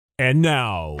And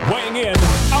now, weighing in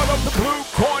out of the blue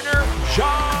corner,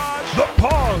 Josh the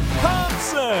Punk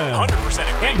Thompson.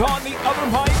 100% agree. And on the other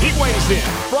mic, he weighs in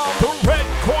from the red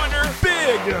corner,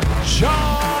 Big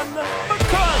John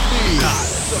McCarthy.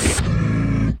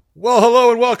 Well,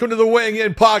 hello and welcome to the Weighing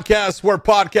In podcast, where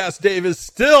Podcast Dave is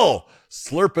still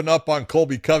slurping up on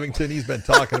Colby Covington. He's been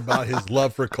talking about his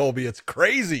love for Colby. It's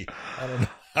crazy. I don't know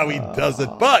how he does it,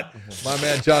 but my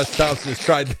man Josh Thompson has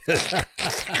tried to.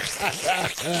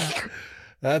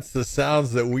 That's the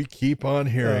sounds that we keep on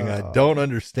hearing. I don't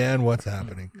understand what's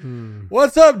happening.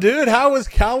 What's up, dude? How was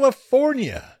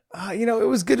California? It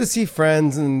was good to see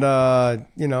friends, and it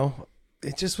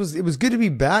was good to be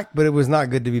back, but it was not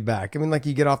good to be back. I mean, like,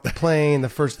 you get off the plane, the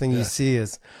first thing you see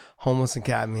is homeless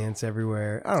encampments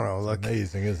everywhere. I don't know. Look,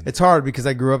 amazing, isn't it? It's hard because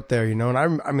I grew up there, and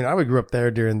I grew up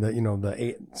there during the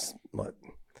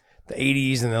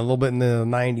 80s and a little bit in the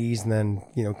 90s, and then,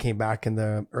 came back in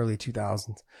the early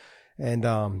 2000s. And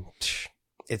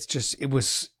it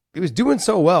was doing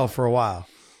so well for a while.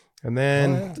 And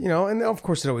then, and of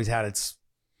course it always had its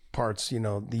parts,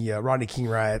 the Rodney King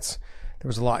riots. There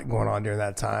was a lot going on during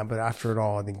that time, but after it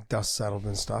all, I think dust settled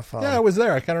and stuff. I was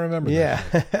there. I kind of remember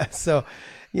that. Yeah. So,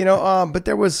 but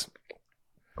there was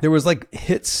like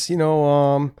hits,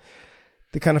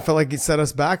 they kind of felt like it set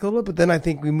us back a little bit, but then I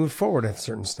think we moved forward at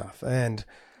certain stuff. And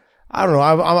I don't know.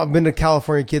 I've been a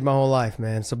California kid my whole life,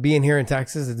 man. So being here in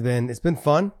Texas, it's been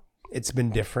fun. It's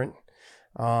been different.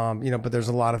 But there's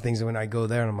a lot of things that when I go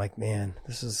there and I'm like, man,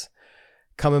 this is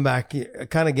coming back,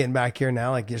 kind of getting back here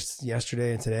now, like just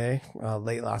yesterday and today,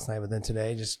 late last night, but then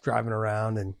today, just driving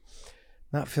around and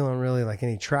not feeling really like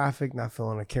any traffic, not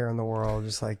feeling a care in the world.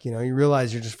 Just like, you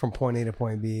realize you're just from point A to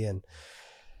point B, and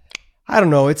I don't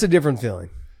know. It's a different feeling.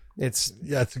 It's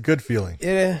a good feeling.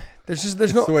 There's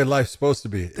it's no the way life's supposed to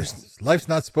be. Life's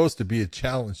not supposed to be a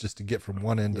challenge just to get from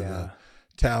one end of the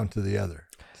town to the other.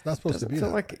 It's not supposed to be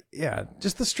that.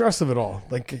 Just the stress of it all.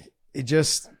 Like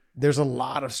there's a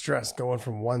lot of stress going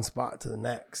from one spot to the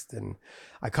next. And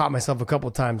I caught myself a couple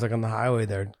of times, like on the highway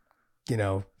there,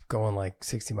 going like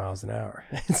 60 miles an hour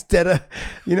instead of,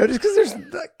 just because there's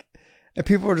like, and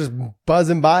people are just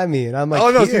buzzing by me, and I'm like,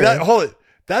 oh no, see that, hold it.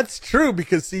 That's true,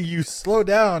 because see, you slow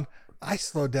down. I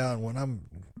slow down when I'm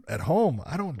at home.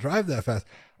 I don't drive that fast.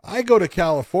 I go to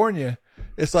California.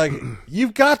 It's like,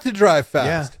 you've got to drive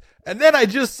fast. Yeah. And then I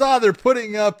just saw they're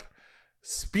putting up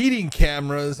speeding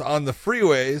cameras on the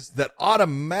freeways that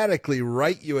automatically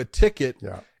write you a ticket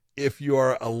if you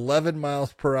are 11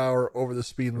 miles per hour over the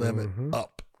speed limit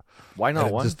up. Why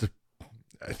not one?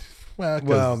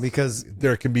 Because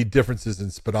there can be differences in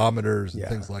speedometers and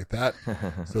things like that.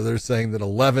 So they're saying that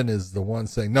 11 is the one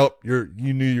saying, nope, you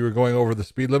knew you were going over the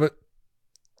speed limit.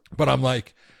 But I'm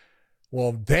like,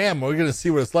 well, damn, we're going to see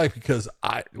what it's like, because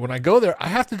when I go there, I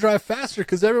have to drive faster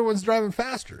because everyone's driving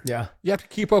faster. Yeah. You have to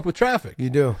keep up with traffic. You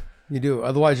do.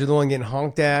 Otherwise, you're the one getting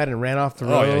honked at and ran off the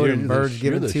road and birds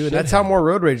given to. And that's how more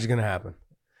road rage is going to happen.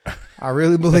 I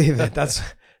really believe it. That's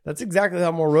exactly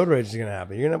how more road rage is going to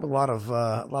happen. You're going to have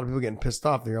a lot of people getting pissed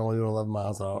off that you're only doing 11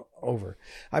 miles over.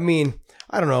 I mean,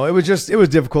 I don't know. It was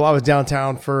difficult. I was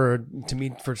downtown to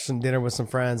meet for some dinner with some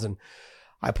friends, and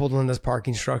I pulled in this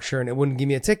parking structure and it wouldn't give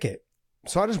me a ticket.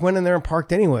 So I just went in there and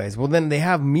parked anyways. Well, then they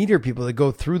have meter people that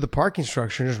go through the parking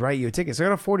structure and just write you a ticket. So I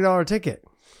got a $40 ticket.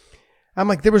 I'm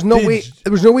like, there was no way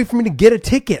for me to get a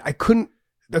ticket. I couldn't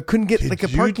get like a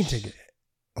parking ticket.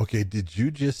 Okay, did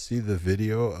you just see the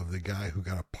video of the guy who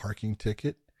got a parking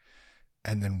ticket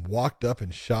and then walked up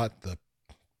and shot the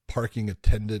parking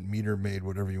attendant, meter maid,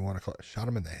 whatever you want to call it, shot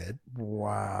him in the head?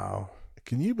 Wow.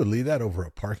 Can you believe that over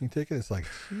a parking ticket? It's like,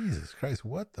 Jesus Christ,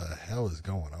 what the hell is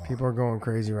going on? People are going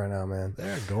crazy right now, man.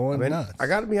 They're going nuts. I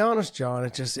got to be honest, John.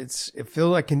 It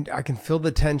feels like I can feel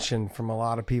the tension from a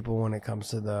lot of people when it comes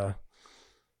to the.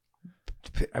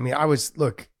 I mean,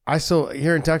 I still,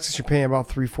 here in Texas, you're paying about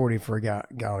 $3.40 for a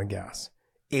gallon of gas.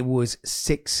 It was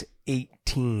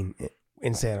 $6.18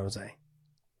 in San Jose.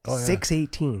 Oh, yeah.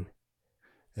 $6.18.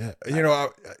 Yeah,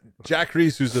 Jack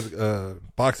Reese, who's a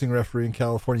boxing referee in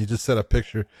California, just sent a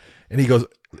picture, and he goes,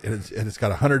 and it's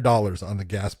got $100 on the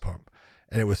gas pump,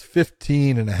 and it was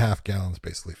 15 and a half gallons,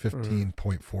 basically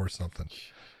 15.4 something,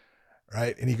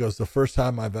 right? And he goes, the first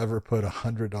time I've ever put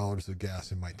 $100 of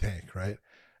gas in my tank, right?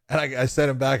 And I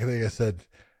sent him back, and I said,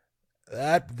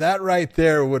 that right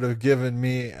there would have given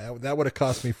me, that would have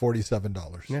cost me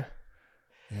 $47. Yeah,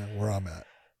 where I'm at.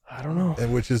 I don't know,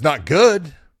 and which is not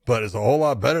good. But it's a whole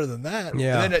lot better than that.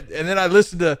 Yeah. And then I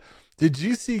listened to, did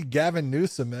you see Gavin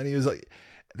Newsom, man? He was like,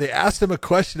 they asked him a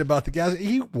question about the gas.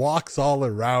 He walks all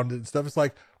around it and stuff. It's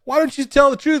like, why don't you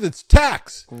tell the truth? It's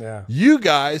tax. Yeah. You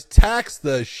guys tax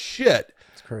the shit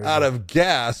crazy. out of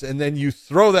gas, and then you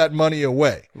throw that money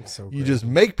away. So You crazy. just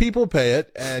make people pay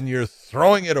it, and you're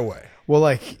throwing it away. Well,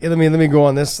 like let me go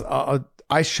on this.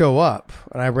 I show up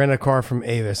and I rent a car from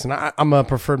Avis, and I'm a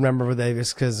preferred member with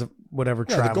Avis because whatever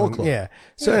Yeah, the Gold traveling. Club. Yeah.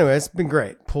 So anyway, it's been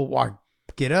great.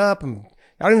 Get up, and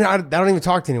I don't even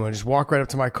talk to anyone. I just walk right up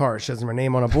to my car. It shows my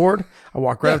name on a board. I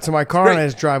walk right up to my car and I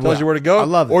just drive away. Tells you where to go. I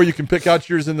love it. Or you can pick out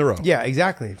yours in the row. Yeah,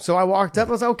 exactly. So I walked up.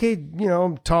 I was like, okay,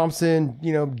 Thompson,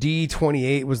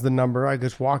 D28 was the number. I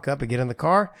just walk up and get in the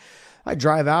car. I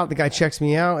drive out. The guy checks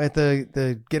me out at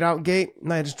the get out gate,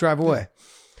 and I just drive away.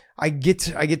 I get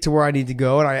to where I need to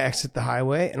go, and I exit the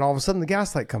highway, and all of a sudden the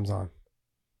gas light comes on.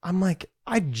 I'm like,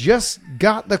 I just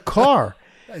got the car.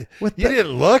 You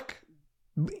didn't look?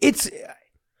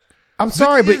 I'm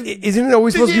sorry, but isn't it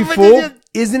always supposed to be full?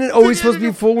 Isn't it always supposed to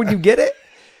be full when you get it?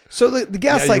 So the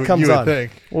gas light comes you would on.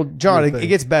 think. Well, John, it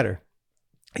gets better.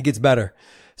 It gets better.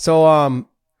 So I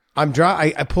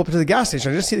pull up to the gas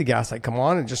station. I just see the gas light come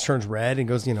on. It just turns red and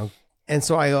goes, And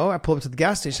so I pull up to the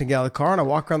gas station, get out of the car, and I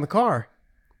walk around the car.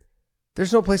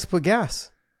 There's no place to put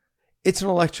gas. It's an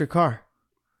electric car.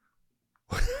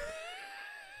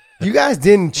 You guys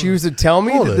didn't choose to tell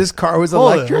me that this car was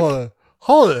electric?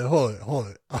 Hold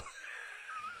it.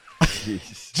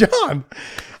 John,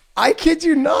 I kid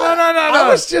you not. No. I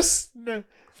was just... You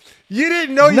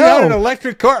didn't know you had an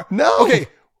electric car? No. Okay.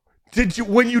 Did you,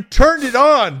 when you turned it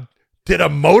on, did a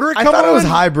motor come on? I thought it was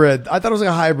hybrid. I thought it was like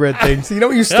a hybrid thing. So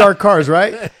when you start cars,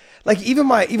 right? Like even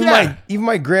my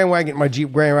Grand Wagon, my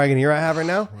Jeep Grand Wagon here I have right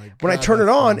now. When I turn it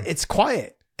on, it's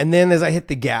quiet. And then as I hit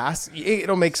the gas,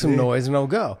 it'll make some noise and it'll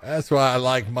go. That's why I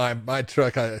like my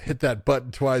truck. I hit that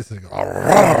button twice and it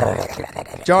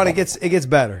goes, John, it gets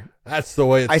better. That's the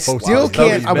way it's I supposed still to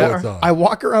be. can't. I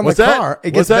walk around What's the that? car.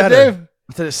 It What's gets that, better. Dave?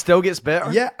 So it still gets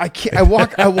better? Yeah, I can't. I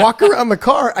walk around the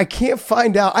car. I can't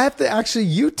find out. I have to actually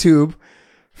YouTube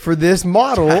for this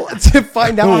model to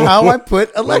find out how I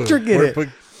put electric in it.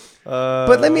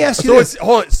 But let me ask you this.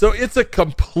 So it's a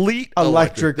complete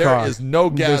electric car. There is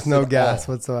no gas. There's no at gas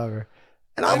all. whatsoever.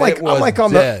 And And I'm like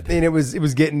on dead. and it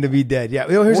was getting to be dead. Yeah.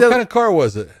 Here's What kind of car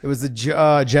was it? It was the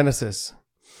Genesis.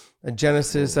 A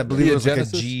Genesis, I believe Kia it was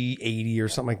Genesis? like a G80 or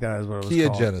something like that is what it was Kia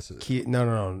called. Genesis. Kia,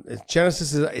 no. It's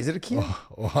Genesis is it a Kia? I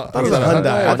thought it was Is a that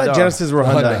Hyundai. I thought Genesis were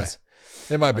Hyundais.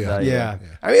 It might be Hyundai. Yeah.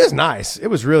 I mean, it was nice. It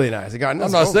was really nice. I'm not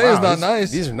saying it's not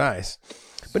nice. These are nice.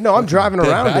 But no, I'm driving dead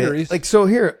around batteries. it. Like, so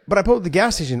here, but I pulled up the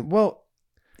gas station. Well,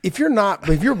 if you're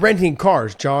renting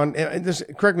cars, John, and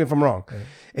correct me if I'm wrong.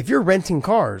 If you're renting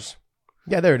cars,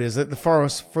 yeah, there it is. The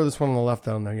furthest one on the left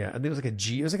down there. Yeah. I think it was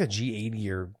like a G80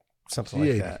 or something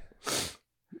like that.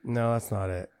 No, that's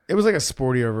not it. It was like a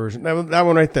sportier version. That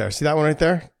one right there. See that one right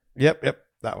there? Yep.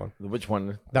 That one. Which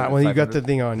one? That one. You got the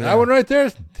thing on. That one right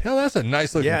there. Hell, that's a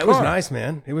nice looking car. Yeah, it was nice,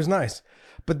 man. It was nice.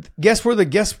 But guess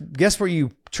where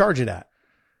you charge it at?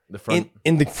 The front.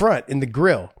 In the front, in the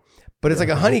grill. But it's like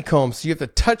a honeycomb, so you have to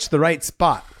touch the right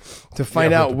spot to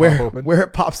find out where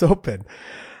it pops open.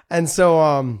 And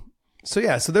so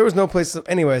there was no place.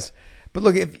 Anyways, but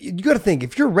look, if you got to think,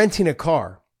 if you're renting a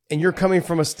car and you're coming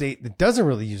from a state that doesn't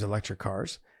really use electric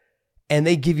cars, and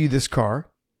they give you this car,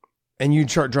 and you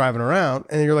start driving around,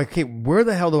 and you're like, okay, where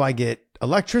the hell do I get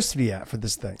electricity at for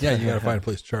this thing? Yeah, you got to find a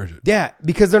place to charge it. Yeah,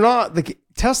 because they're not like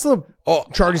Tesla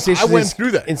charging stations. I went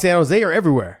through that in San Jose are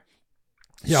everywhere.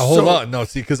 Yeah, hold on. No,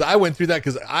 see, because I went through that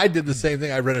because I did the same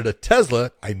thing. I rented a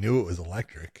Tesla. I knew it was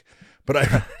electric, but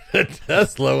I rented a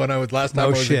Tesla when I was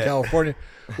in California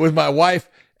with my wife,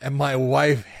 and my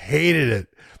wife hated it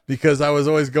because I was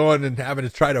always going and having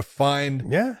to try to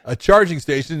find a charging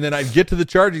station. And then I'd get to the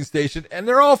charging station, and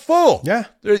they're all full. Yeah.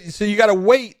 So you got to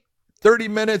wait 30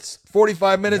 minutes,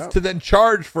 45 minutes to then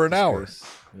charge for an hour.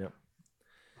 Yep.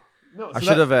 No, I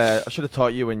should have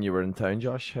taught you when you were in town,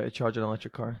 Josh, how to charge an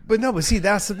electric car. But see,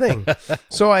 that's the thing.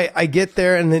 So I get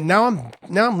there, and then now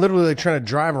I'm literally like trying to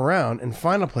drive around and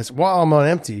find a place while I'm on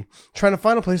empty, trying to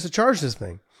find a place to charge this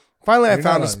thing. Finally, I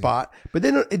found a spot, but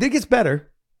then it gets better.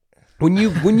 When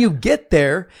you get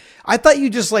there, I thought you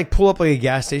just like pull up like a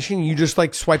gas station, you just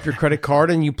like swipe your credit card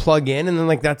and you plug in, and then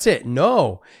like that's it.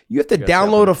 No, you have to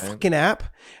download a fucking app,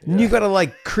 and you got to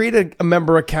like create a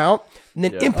member account, and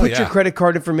then input your credit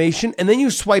card information, and then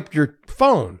you swipe your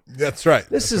phone. That's right.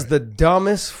 This is the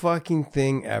dumbest fucking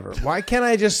thing ever. Why can't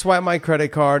I just swipe my credit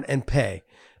card and pay?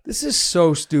 This is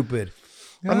so stupid.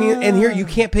 I mean, and here you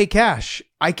can't pay cash.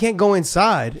 I can't go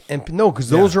inside because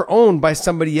those are owned by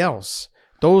somebody else.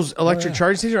 Those electric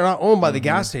charging stations are not owned by the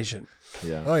gas station.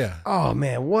 Yeah. Oh yeah. Oh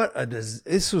man,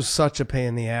 this was such a pain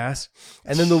in the ass.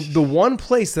 And then the one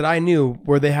place that I knew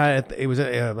where they had it was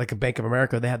like a Bank of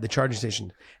America. They had the charging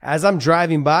station. As I'm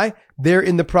driving by, they're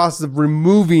in the process of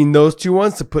removing those 2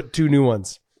 ones to put 2 new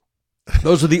ones.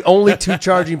 Those are the only 2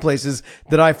 charging places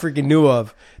that I freaking knew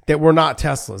of that were not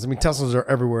Teslas. I mean, Teslas are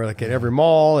everywhere, like at every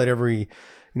mall, at every,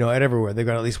 at everywhere. They've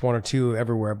got at least 1 or 2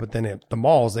 everywhere. But then at the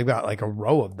malls, they've got like a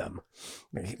row of them.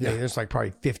 There's like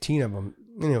probably 15 of them.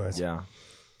 Anyways. Yeah.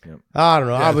 Yep. I don't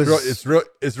know. Yeah,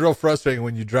 it's real frustrating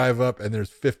when you drive up and there's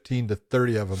 15 to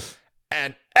 30 of them,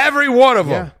 and every one of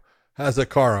them has a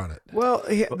car on it. Well,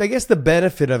 I guess the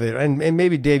benefit of it, and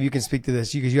maybe Dave, you can speak to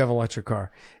this because you have an electric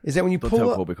car, is that when you Don't pull tell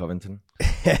up, Colby Covington.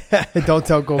 don't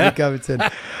tell Colby Covington.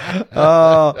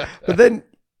 But then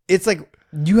it's like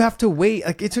you have to wait.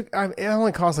 Like it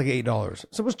only cost like $8,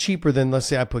 so it was cheaper than, let's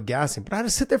say, I put gas in, but I had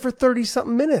to sit there for 30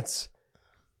 something minutes.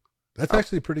 That's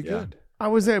actually pretty good. I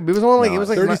was there. It was only like, it was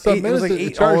like 30 some $8. It was like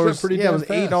minutes, it charged up $8. pretty Yeah, it was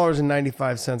damn fast.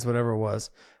 $8.95, whatever it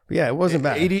was. But yeah, it wasn't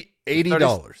bad. $80.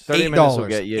 30 minutes will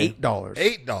get you. $8.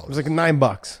 It $8. was like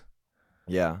 $9.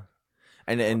 Yeah.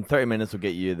 And in 30 minutes will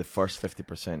get you the first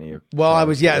 50% of your. Well, I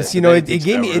was, it gave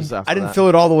me, I didn't fill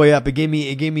it all the way up. It gave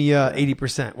me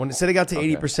 80%. When it said it got to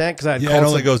 80%, because I had Yeah, it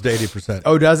only goes to 80%.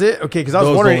 Oh, does it? Okay, because I was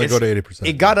Those wondering. only go to 80%.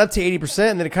 It got up to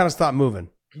 80%, and then it kind of stopped moving.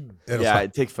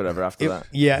 It takes forever after that.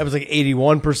 Yeah, it was like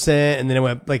 81%, and then it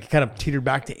went like kind of teetered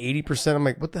back to 80%. I'm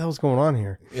like, what the hell's going on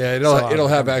here? Yeah, it'll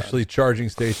have actually charging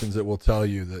stations that will tell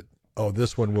you that,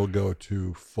 this one will go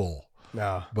to full.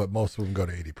 No, but most of them go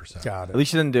to 80%. Got it. At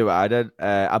least you didn't do what I did.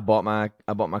 I bought my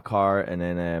car and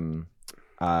then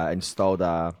installed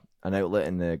an outlet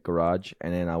in the garage,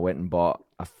 and then I went and bought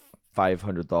a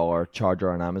 $500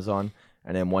 charger on Amazon.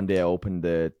 And then one day I opened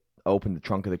the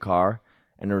trunk of the car,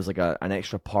 and there was like an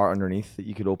extra part underneath that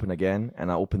you could open again.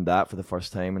 And I opened that for the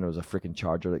first time, and there was a freaking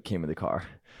charger that came with the car.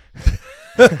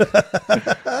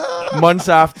 months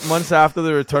after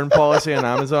the return policy on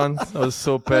Amazon, I was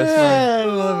so pissed. Man.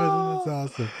 I love it.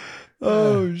 That's awesome.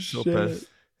 Oh So shit! pissed.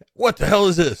 What the hell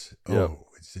is this? Yep. Oh,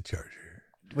 it's the charger.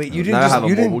 Wait, you Now I have a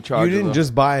didn't mobile charger, you didn't though.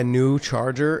 just buy a new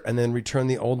charger and then return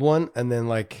the old one and then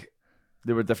like?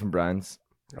 They were different brands.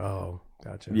 Oh,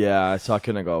 gotcha. Yeah, so I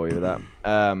couldn't go away with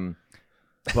that.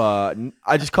 But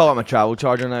I just call it my travel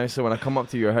charger now. So when I come up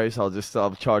to your house,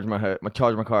 I'll charge my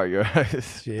car at your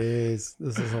house. Jeez,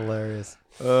 this is hilarious.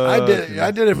 I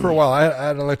did it for a while. I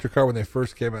had an electric car when they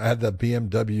first came out. I had the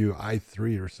BMW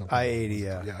i3 or something. i80,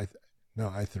 yeah. Yeah,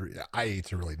 i3.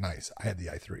 i8s are really nice. I had the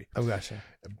i3. Oh, gotcha.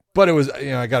 But it was,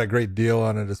 I got a great deal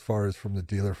on it as far as from the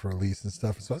dealer for a lease and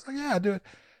stuff. So I was like, yeah, I'll do it.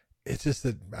 It's just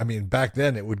that, back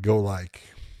then it would go like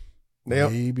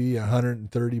maybe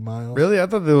 130 miles. Really? I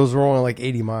thought those were only like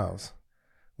 80 miles.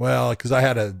 Well, because I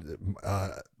had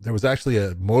there was actually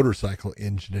a motorcycle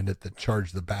engine in it that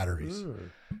charged the batteries.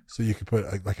 So you could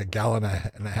put like a gallon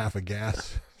and a half of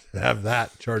gas to have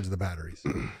that charge the batteries.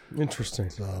 Interesting.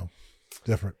 So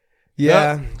different.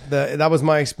 Yeah, that was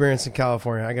my experience in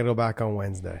California. I got to go back on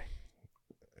Wednesday.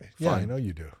 Yeah, I know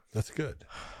you do. That's good.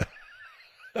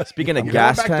 Speaking of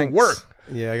gas back tanks, to work.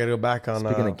 Yeah, I got to go back on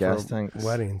Speaking of gas for tanks.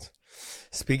 weddings.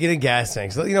 Speaking of gas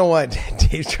tanks, you know what?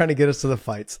 Dave's trying to get us to the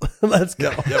fights. Let's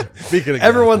go. Yep. Speaking of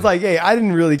Everyone's gas like, hey, I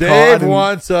didn't really call. Dave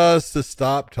wants us to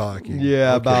stop talking.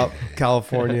 Yeah, Okay. about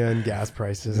California and gas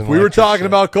prices. And If we were electric talking shit.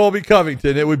 about Colby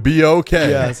Covington, it would be okay.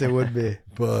 Yes, it would be.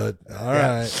 But all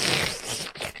right.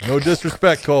 No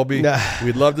disrespect, Colby. Nah.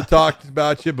 We'd love to talk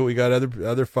about you, but we got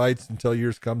other fights until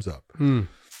yours comes up.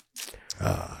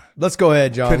 Let's go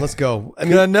ahead, John. Let's go.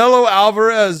 Canelo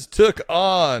Alvarez took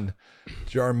on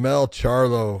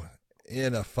Charlo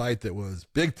in a fight that was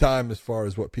big time as far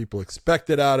as what people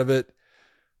expected out of it.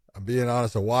 I'm being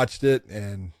honest, I watched it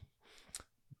and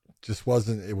just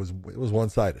wasn't. It was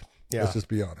one-sided. Yeah. Let's just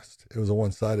be honest. It was a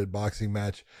one-sided boxing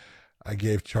match. I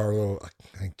gave Charlo,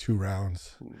 I think, 2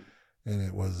 rounds, and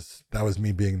that was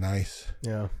me being nice.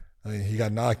 Yeah. He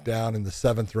got knocked down in the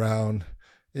 7th round.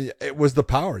 It was the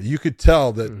power. You could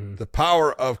tell that the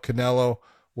power of Canelo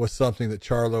was something that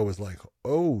Charlo was like,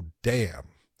 oh, damn,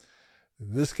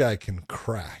 this guy can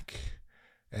crack.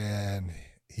 And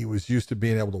he was used to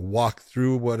being able to walk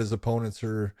through what his opponents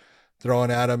are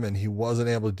throwing at him, and he wasn't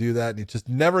able to do that. And he just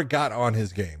never got on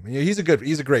his game. He's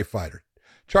a great fighter.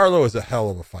 Charlo is a hell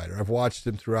of a fighter. I've watched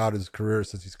him throughout his career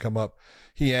since he's come up.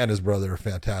 He and his brother are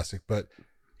fantastic, but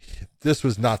this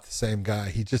was not the same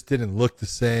guy. He just didn't look the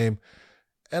same.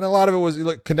 And a lot of it was,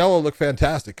 Canelo looked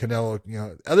fantastic. Canelo,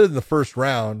 other than the first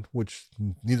round, which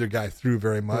neither guy threw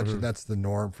very much, and that's the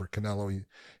norm for Canelo.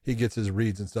 He gets his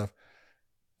reads and stuff.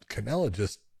 Canelo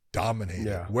just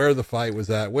dominated where the fight was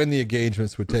at, when the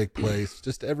engagements would take place,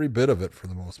 just every bit of it for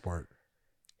the most part.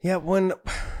 Yeah, when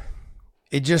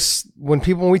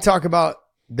we talk about,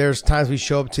 there's times we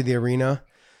show up to the arena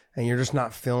and you're just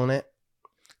not feeling it.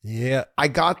 Yeah. I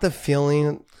got the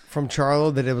feeling from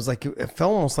Charlo that it was like, it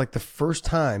felt almost like the first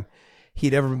time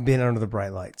he'd ever been under the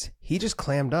bright lights. He just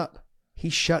clammed up. He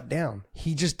shut down.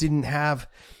 He just didn't have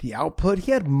the output.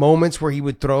 He had moments where he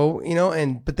would throw,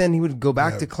 but then he would go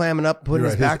back to clamming up, putting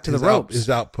his back to the ropes. His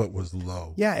output was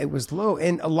low. Yeah, it was low.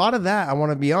 And a lot of that, I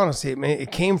want to be honest,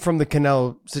 it came from the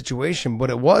Canelo situation. What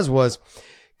it was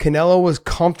Canelo was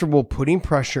comfortable putting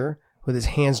pressure with his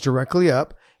hands directly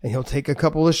up, and he'll take a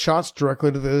couple of shots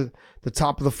directly to the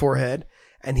top of the forehead,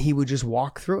 and he would just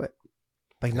walk through it.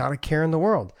 Like, not a care in the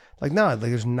world. Like, no,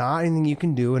 there's not anything you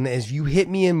can do. And as you hit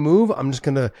me and move, I'm just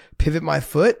going to pivot my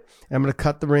foot and I'm going to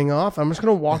cut the ring off. I'm just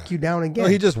going to walk you down again. No,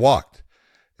 he just walked.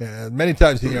 Many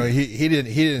times, he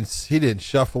didn't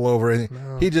shuffle over anything.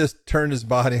 No. He just turned his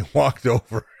body and walked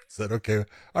over and said, okay,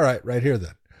 all right, right here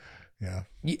then. Yeah.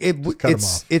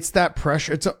 It's that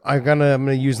pressure. I'm going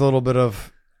to use a little bit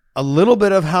of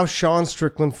how Sean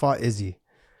Strickland fought Izzy.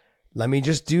 Let me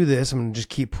just do this. I'm going to just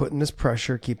keep putting this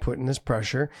pressure.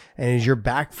 And as your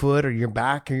back foot or your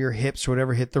back or your hips or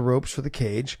whatever hit the ropes for the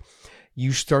cage,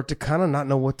 you start to kind of not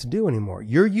know what to do anymore.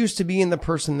 You're used to being the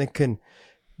person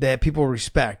that people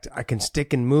respect. I can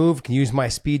stick and move, can use my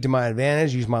speed to my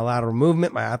advantage, use my lateral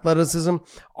movement, my athleticism,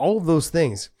 all of those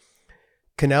things.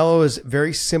 Canelo is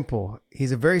very simple.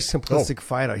 He's a very simplistic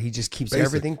fighter. He just keeps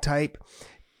everything tight.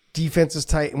 Defense is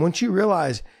tight. And once you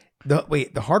realize,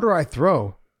 the harder I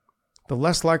throw, the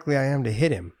less likely I am to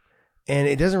hit him. And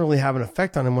it doesn't really have an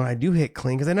effect on him when I do hit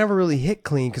clean, because I never really hit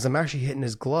clean because I'm actually hitting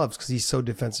his gloves because he's so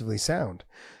defensively sound.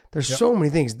 There's so many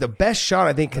things. The best shot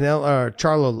I think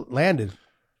Charlo landed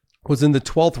was in the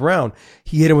 12th round.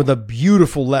 He hit him with a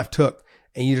beautiful left hook,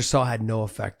 and you just saw it had no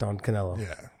effect on Canelo.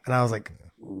 Yeah. And I was like,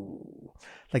 ooh.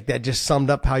 Like, that just summed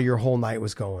up how your whole night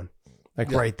was going.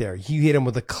 Like, right there. You hit him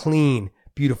with a clean,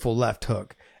 beautiful left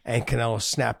hook. And Canelo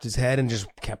snapped his head and just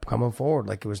kept coming forward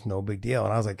like it was no big deal.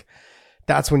 And I was like,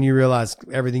 that's when you realize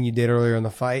everything you did earlier in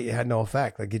the fight, it had no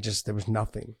effect. Like, there was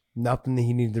nothing that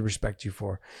he needed to respect you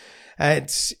for.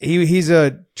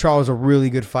 Charles a really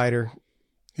good fighter.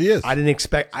 He is. I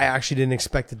actually didn't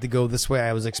expect it to go this way.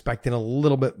 I was expecting a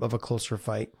little bit of a closer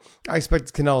fight. I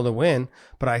expected Canelo to win,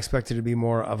 but I expected it to be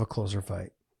more of a closer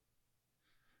fight.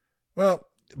 Well,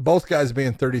 both guys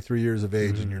being 33 years of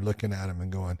age, and you're looking at him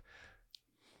and going,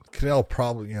 Canelo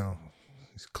probably,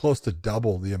 he's close to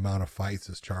double the amount of fights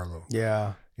as Charlo.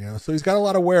 Yeah. So he's got a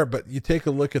lot of wear, but you take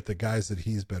a look at the guys that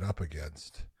he's been up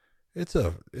against. It's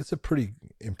a pretty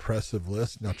impressive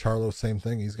list. Now, Charlo, same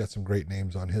thing. He's got some great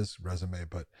names on his resume,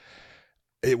 but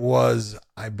it was,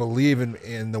 I believe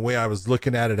in the way I was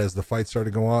looking at it as the fight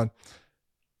started to go on,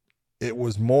 it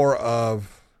was more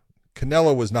of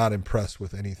Canelo was not impressed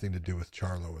with anything to do with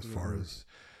Charlo as far as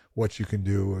what you can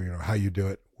do or, how you do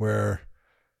it, where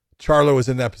Charlo was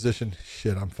in that position.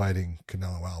 Shit, I'm fighting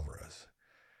Canelo Alvarez.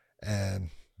 And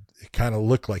it kind of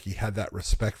looked like he had that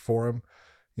respect for him,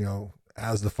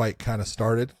 as the fight kind of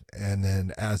started. And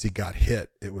then as he got hit,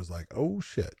 it was like, oh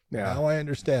shit. Yeah. Now I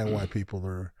understand why people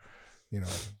are,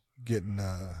 getting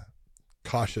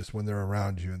cautious when they're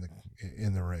around you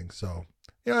in the ring. So,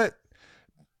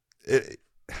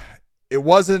 it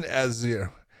wasn't as,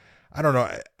 I don't know.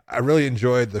 I really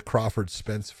enjoyed the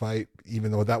Crawford-Spence fight,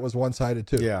 even though that was one-sided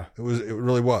too. Yeah. It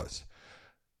really was.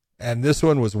 And this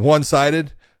one was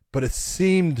one-sided, but it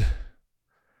seemed,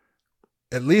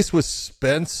 at least with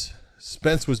Spence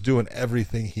was doing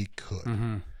everything he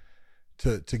could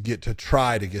to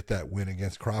try to get that win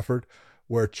against Crawford,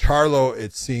 where Charlo,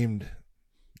 it seemed,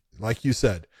 like you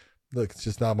said, look, it's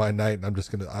just not my night, and I'm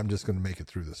just gonna make it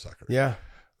through this sucker. Yeah.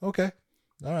 Okay.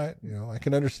 All right. I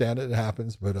can understand it. It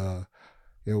happens, but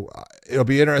it'll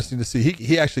be interesting to see.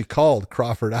 He actually called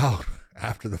Crawford out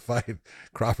after the fight.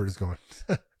 Crawford is going,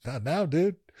 not now,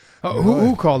 dude. Oh,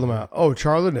 who called him out? Oh,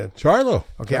 Charlo did. Charlo.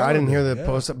 Okay, I didn't hear the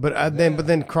post, but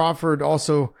then Crawford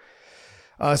also.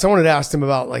 Someone had asked him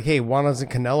about, like, hey, why doesn't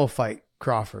Canelo fight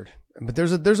Crawford? But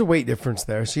there's a weight difference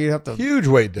there, so you have to huge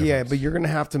weight difference. Yeah, but you're gonna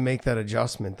have to make that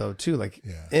adjustment though too. Like,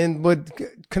 and what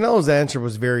Canelo's answer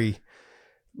was very,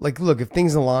 like, look, if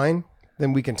things align,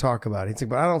 then we can talk about it. He's like,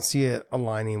 but I don't see it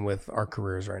aligning with our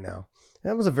careers right now.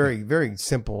 And that was a very, very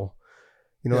simple,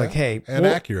 like, hey, and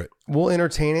accurate. We'll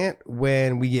entertain it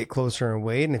when we get closer in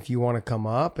weight, and if you want to come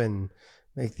up and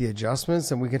make the adjustments,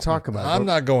 then we can talk about it. I'm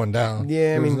not going down.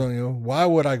 Yeah, I mean, why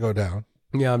would I go down?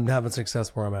 Yeah, I'm having success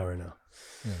where I'm at right now.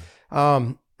 Yeah.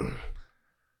 I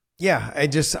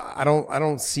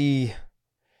don't see.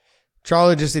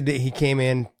 Charlie just did. He came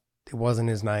in. It wasn't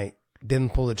his night.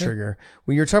 Didn't pull the trigger.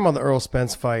 When you're talking about the Earl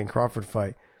Spence fight and Crawford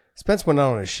fight, Spence went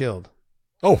out on his shield.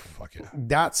 Oh, fuck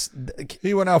yeah.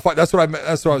 He went out fight. That's what I meant.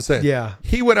 That's what I was saying. Yeah.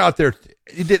 He went out there.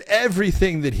 He did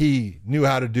everything that he knew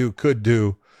how to do, could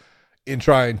do in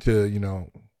trying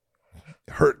to,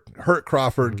 hurt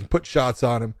Crawford, put shots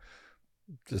on him.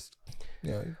 Just,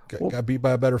 got beat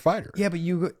by a better fighter. Yeah, but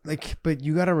you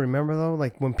got to remember though,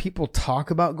 like when people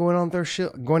talk about going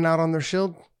out on their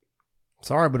shield,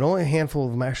 sorry, but only a handful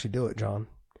of them actually do it, John.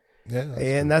 Yeah.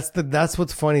 And that's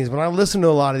what's funny is when I listen to a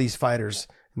lot of these fighters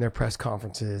in their press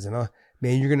conferences and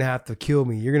man, you're going to have to kill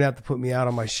me. You're going to have to put me out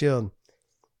on my shield.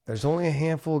 There's only a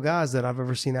handful of guys that I've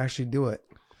ever seen actually do it.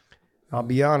 I'll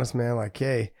be honest, man. Like,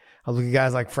 hey, I look at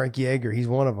guys like Frankie Edgar. He's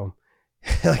one of them.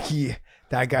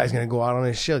 That guy's going to go out on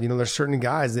his shield. There's certain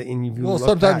guys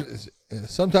that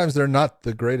sometimes they're not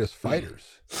the greatest fighters.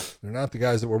 They're not the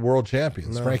guys that were world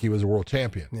champions. No. Frankie was a world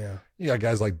champion. Yeah. You got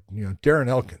guys like, Darren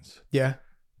Elkins. Yeah.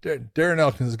 Darren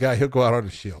Elkins is a guy, he'll go out on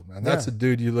his shield, man. That's a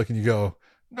dude you look and you go,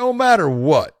 no matter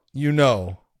what, you're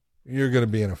going to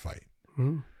be in a fight.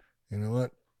 Mm-hmm. You know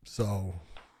what? So,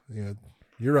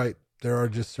 you're right. There are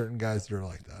just certain guys that are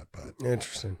like that. But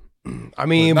interesting. I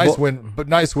mean, nice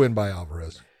win by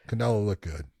Alvarez. Canelo looked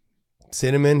good.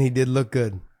 Cinnamon, he did look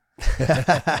good.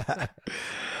 But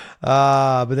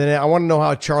then I want to know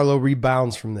how Charlo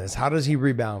rebounds from this. How does he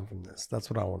rebound from this? That's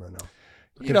what I want to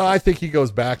know. I think he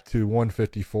goes back to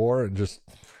 154 and just,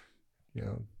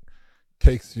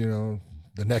 takes, the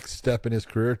next step in his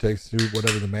career, takes through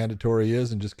whatever the mandatory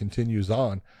is and just continues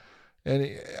on. And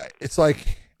it's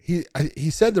like he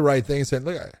said the right thing. He said,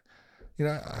 look,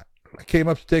 I came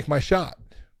up to take my shot.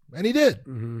 And he did.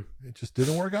 Mm-hmm. It just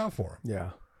didn't work out for him.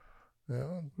 Yeah.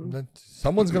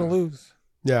 Someone's going to lose.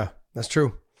 Yeah, that's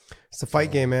true. It's a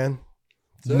fight game, man.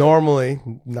 Normally,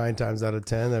 9 times out of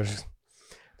 10, there's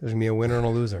going to be a winner and a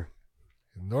loser.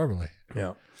 Normally. Yeah.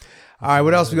 All right,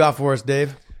 what else we got for us,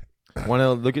 Dave? Want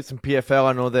to look at some PFL?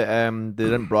 I know that they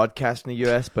didn't broadcast in the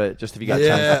US, but just if you got a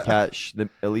chance to catch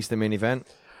at least the main event.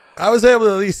 I was able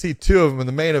to at least see 2 of them, and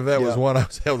the main event was one I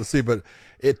was able to see, but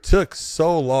it took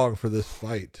so long for this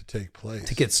fight to take place.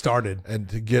 To get started. And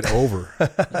to get over.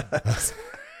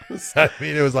 I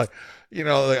mean, it was like,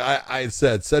 I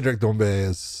said, Cedric Doumbé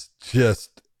is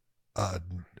just a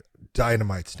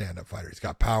dynamite stand-up fighter. He's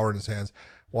got power in his hands.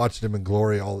 Watched him in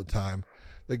glory all the time.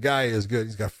 The guy is good.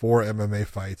 He's got 4 MMA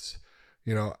fights.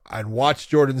 I'd watched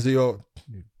Jordan Zio,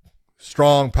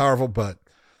 strong, powerful, but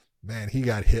man, he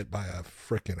got hit by a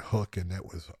freaking hook and it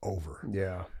was over.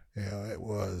 Yeah. It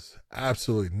was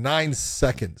absolutely 9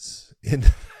 seconds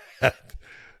into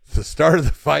the start of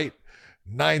the fight.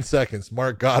 9 seconds.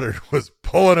 Mark Goddard was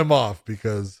pulling him off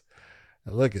because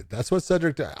that's what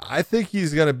Cedric did. I think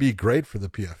he's going to be great for the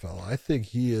PFL. I think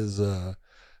he is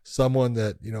someone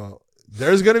that,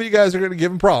 there's going to be guys that are going to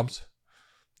give him prompts.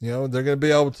 They're going to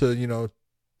be able to,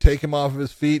 take him off of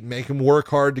his feet, make him work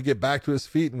hard to get back to his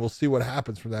feet, and we'll see what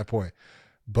happens from that point.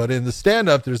 But in the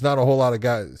stand-up, there's not a whole lot of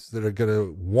guys that are going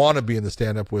to want to be in the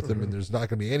stand-up with him, and there's not going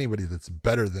to be anybody that's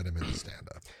better than him in the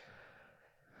stand-up.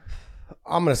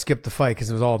 I'm going to skip the fight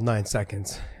because it was all 9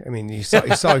 seconds. I mean, you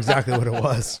saw exactly what it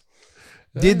was.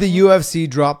 Did the UFC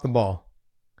drop the ball?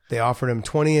 They offered him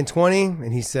 20 and 20,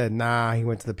 and he said, nah, he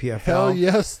went to the PFL. Hell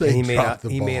yes, they dropped the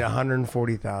ball. He made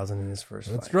 $140,000 in his first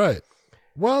fight. That's right.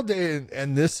 Well,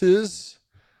 and this is,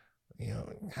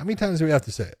 how many times do we have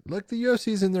to say it? Look, the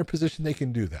UFC's in their position. They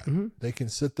can do that. Mm-hmm. They can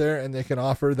sit there and they can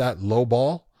offer that low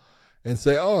ball and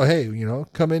say, oh, hey,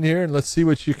 come in here and let's see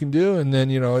what you can do. And then,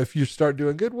 if you start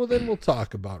doing good, well, then we'll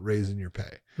talk about raising your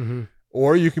pay. Mm-hmm.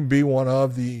 Or you can be one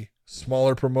of the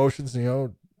smaller promotions.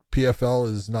 PFL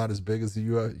is not as big as the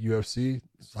UFC.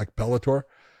 It's like Bellator.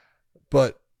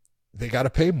 But they got to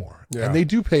pay more. Yeah. And they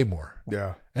do pay more.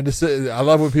 Yeah. And to say, I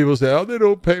love when people say, oh, they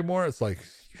don't pay more. It's like,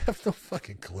 you have no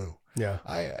fucking clue. Yeah.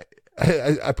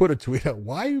 I put a tweet out.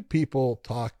 Why do people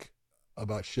talk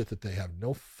about shit that they have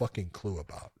no fucking clue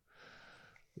about?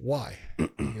 Why?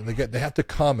 They have to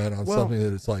comment on something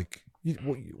that it's like,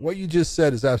 what you just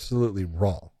said is absolutely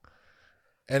wrong.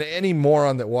 And any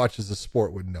moron that watches the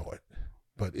sport would know it.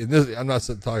 But in this, I'm not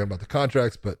talking about the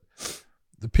contracts, but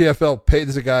the PFL paid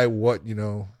this guy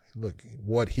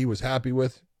what he was happy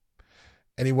with.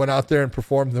 And he went out there and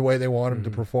performed the way they want him to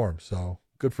perform. So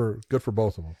good for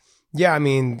both of them. Yeah, I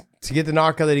mean, to get the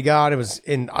knockout that he got, it was.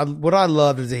 What I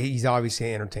loved is that he's obviously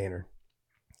an entertainer.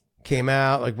 Came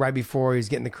out like right before he was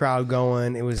getting the crowd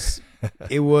going. It was.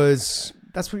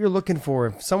 That's what you're looking for.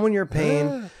 If someone you're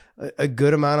paying a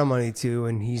good amount of money to,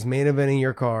 and he's main eventing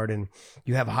your card, and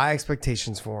you have high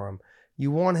expectations for him,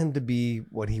 you want him to be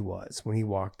what he was when he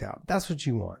walked out. That's what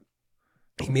you want.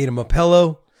 He made him a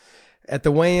pillow. at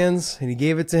the weigh-ins, and he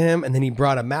gave it to him, and then he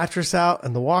brought a mattress out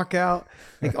and the walkout.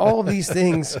 Like all of these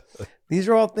things, these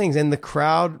are all things. And the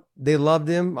crowd, they loved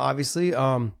him, obviously.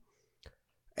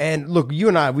 And look, you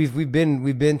and I, we've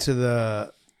been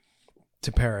to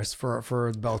Paris for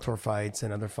Bellator fights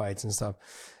and other fights and stuff.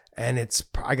 And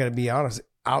I got to be honest,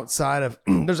 outside of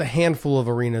there's a handful of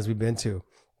arenas we've been to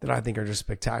that I think are just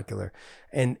spectacular.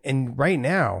 And right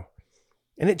now,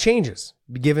 and it changes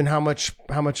given how much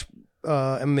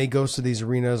MMA goes to these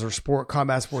arenas, or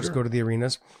combat sports go to the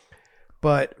arenas.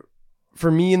 But for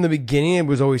me in the beginning, it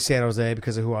was always San Jose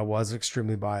because of who I was,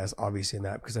 extremely biased, obviously, in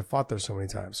that, because I fought there so many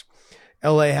times.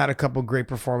 LA had a couple great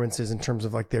performances in terms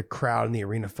of like their crowd and the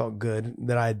arena felt good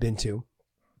that I had been to.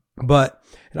 But,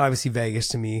 and obviously Vegas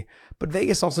to me, but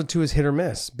Vegas also too is hit or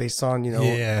miss based on,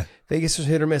 Vegas is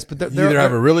hit or miss. But you either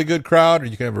have a really good crowd or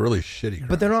you can have a really shitty crowd.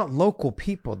 But they're not local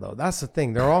people though. That's the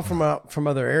thing. They're all from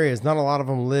other areas. Not a lot of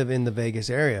them live in the Vegas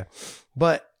area.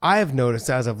 But I have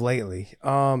noticed as of lately,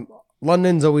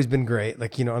 London's always been great.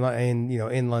 Like, in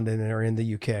London or in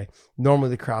the UK, normally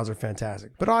the crowds are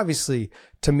fantastic. But obviously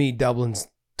to me, Dublin's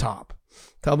top.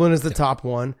 Dublin is the top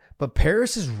one, but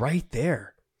Paris is right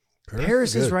there.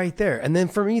 Paris is right there. And then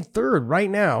for me, third right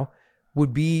now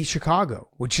would be Chicago,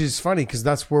 which is funny because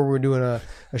that's where we're doing a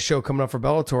show coming up for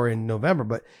Bellator in November.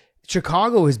 But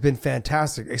Chicago has been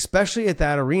fantastic, especially at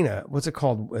that arena. What's it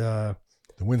called? The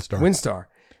WinStar. WinStar.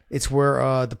 It's where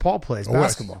DePaul plays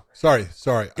basketball. Sorry.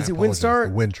 Is it WinStar?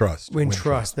 The Wintrust.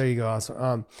 Wintrust. There you go.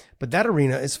 Awesome. But that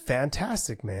arena is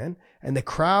fantastic, man. And the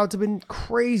crowds have been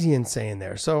crazy insane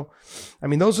there. So, I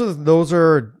mean, those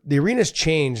are the arena's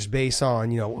changed based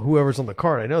on, whoever's on the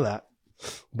card. I know that.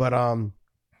 But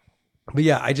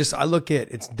yeah, I look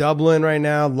at it's Dublin right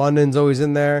now. London's always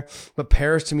in there. But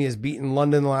Paris to me has beaten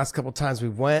London the last couple of times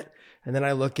we've went. And then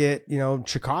I look at,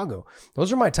 Chicago.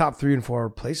 Those are my top 3 and 4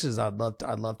 places I'd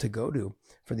love to go to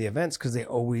for the events because they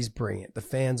always bring it. The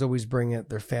fans always bring it.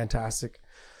 They're fantastic.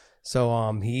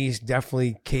 So he's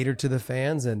definitely catered to the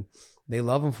fans and they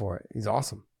love him for it. He's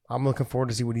awesome. I'm looking forward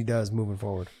to see what he does moving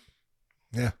forward.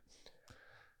 Yeah.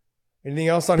 Anything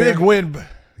else on big here? Win.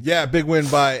 Yeah, big win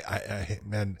by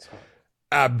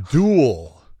Abduragumov.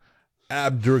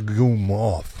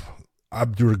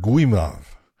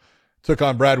 Took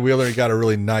on Brad Wheeler. He got a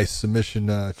really nice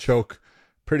submission choke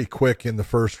pretty quick in the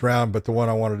first round. But the one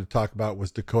I wanted to talk about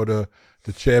was Dakota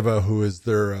Dacheva, who is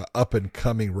their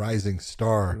up-and-coming rising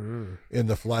star in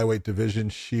the flyweight division.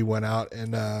 She went out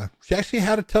and she actually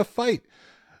had a tough fight.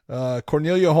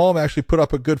 Cornelia Holm actually put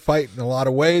up a good fight in a lot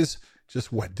of ways. Just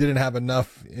didn't have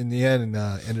enough in the end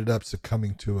and ended up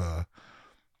succumbing to a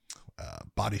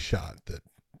body shot that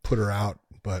put her out.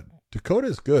 But Dakota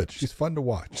is good. She's fun to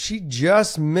watch. She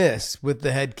just missed with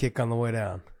the head kick on the way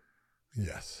down.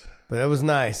 Yes. But that was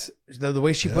nice. The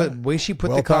way she put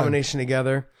the combination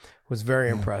together was very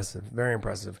impressive. Very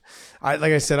impressive. Like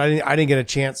I said, I didn't get a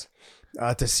chance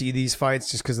to see these fights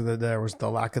just because there was the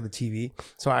lack of the TV.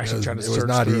 So I actually tried to search through. It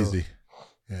was not easy.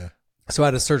 Yeah. So I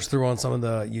had to search through on some of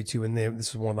the YouTube, and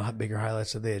this was one of the bigger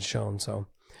highlights that they had shown. So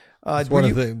that's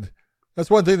one thing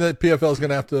that PFL is going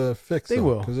to have to fix. They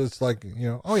will, because it's like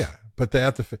but they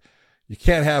have to. You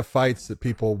can't have fights that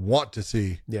people want to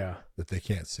see. Yeah. That they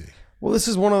can't see. Well, this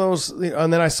is one of those,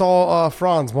 and then I saw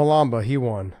Franz Malamba. He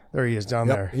won. There he is down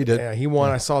there. He did. Yeah, he won.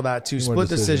 Yeah. I saw that too. Split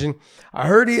decision. I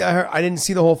heard. I didn't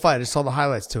see the whole fight. I just saw the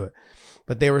highlights to it.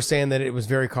 But they were saying that it was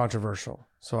very controversial.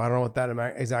 So I don't know what that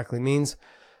exactly means.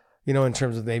 In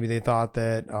terms of maybe they thought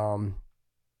that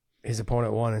his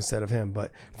opponent won instead of him.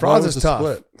 But Franz is tough.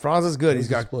 Split. Franz is good. He's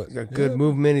got good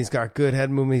movement. He's got good head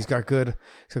movement. He's got good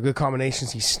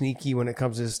combinations. He's sneaky when it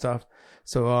comes to his stuff.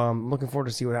 So I'm looking forward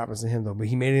to see what happens to him though. But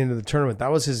he made it into the tournament.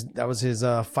 That was his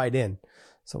fight in.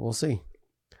 So we'll see.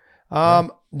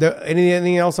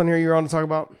 Anything else on here you're on to talk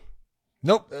about?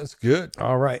 Nope, that's good.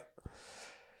 All right.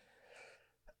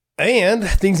 And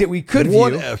things that we could view.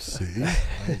 One FC.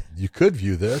 You could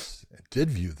view this. Did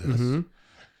view this. Mm-hmm.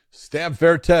 Stab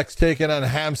Fairtex taking on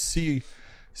Ham Seo-hee.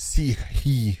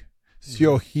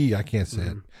 I can't say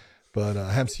it. But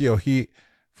Ham Seo-hee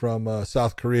from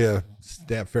South Korea.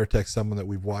 Stab Fairtex, someone that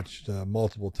we've watched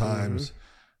multiple times. Mm-hmm.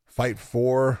 Fight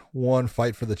for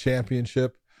the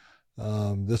championship.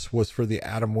 This was for the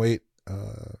atomweight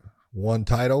one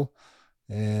title.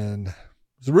 And it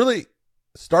was really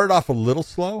started off a little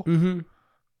slow,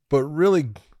 but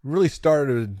really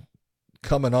started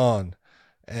coming on.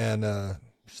 And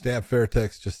Stab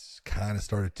Fairtex just kind of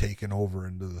started taking over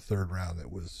into the third round. It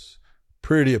was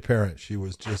pretty apparent she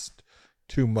was just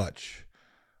too much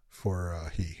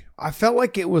for he. I felt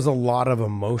like it was a lot of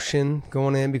emotion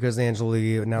going in because Angela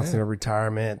Lee announcing her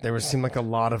retirement. There seemed like a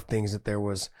lot of things that there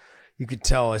was, you could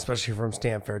tell, especially from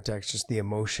Stan Fairtex, just the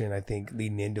emotion, I think,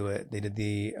 leading into it. They did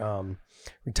the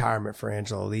retirement for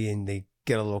Angela Lee, and they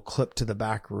get a little clip to the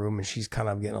back room, and she's kind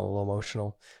of getting a little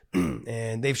emotional.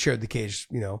 And they've shared the cage,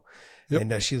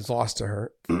 and she's lost to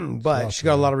her, but she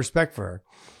got a lot of respect for her.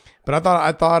 But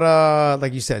I thought,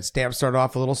 like you said, Stamp started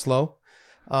off a little slow.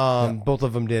 Both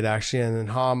of them did, actually. And then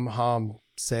Ham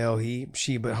Seo,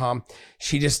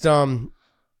 she just,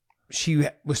 she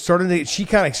was starting to, she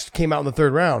kind of came out in the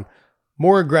third round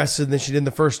more aggressive than she did in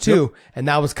the first two. And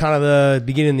that was kind of the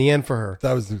beginning and the end for her.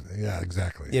 That was,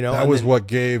 exactly. That was what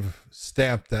gave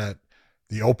Stamp the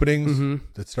openings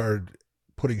that started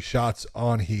putting shots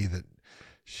on that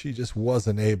she just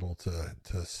wasn't able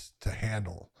to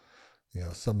handle,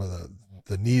 some of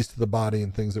the knees to the body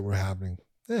and things that were happening.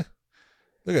 Look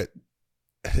at,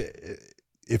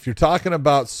 if you're talking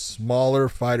about smaller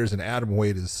fighters, and atom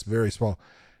weight is very small,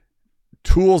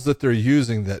 tools that they're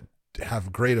using that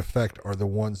have great effect are the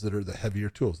ones that are the heavier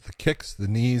tools, the kicks, the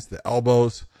knees, the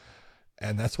elbows.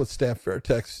 And that's what Stamp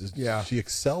Fairtex is. Yeah. She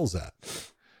excels at.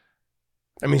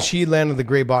 I mean, she landed the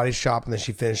great body shot, and then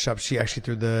she finished up. She actually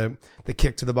threw the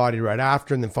kick to the body right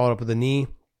after, and then followed up with a knee.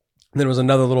 And then there was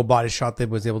another little body shot that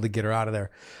was able to get her out of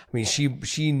there. I mean,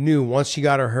 she knew once she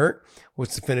got her hurt was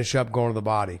to finish up going to the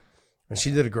body. And she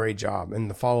did a great job. And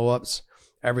the follow-ups,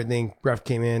 everything, ref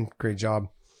came in, great job.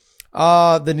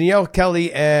 The Danielle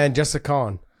Kelly and Jessica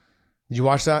Khan. Did you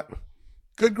watch that?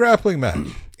 Good grappling match.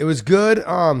 It was good.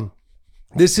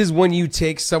 This is when you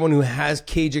take someone who has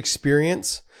cage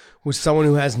experience with someone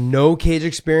who has no cage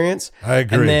experience. I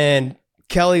agree. And then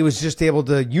Kelly was just able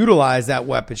to utilize that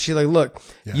weapon. She's like, look,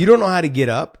 you don't know how to get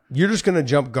up. You're just going to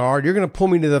jump guard. You're going to pull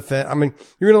me to the fence. I mean,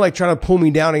 you're going to try to pull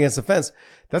me down against the fence.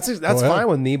 That's fine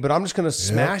with me, but I'm just going to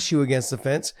smash you against the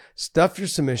fence, stuff your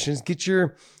submissions, get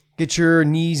your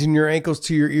knees and your ankles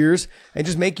to your ears, and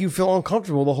just make you feel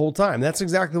uncomfortable the whole time. That's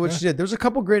exactly what she did. There was a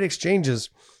couple great exchanges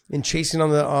in chasing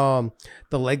on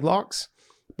the leg locks,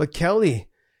 but Kelly,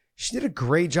 she did a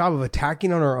great job of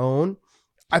attacking on her own.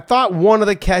 I thought one of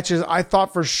the catches, I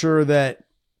thought for sure that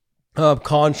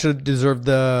Khan should deserve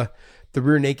the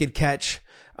rear naked catch.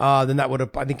 Then that would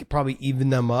have, I think, probably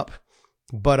evened them up.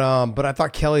 But I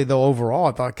thought Kelly, though, overall,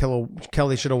 I thought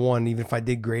Kelly should have won, even if I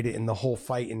did grade it in the whole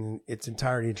fight in its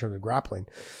entirety in terms of grappling.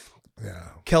 Yeah.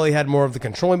 Kelly had more of the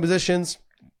controlling positions.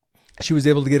 She was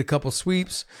able to get a couple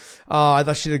sweeps. I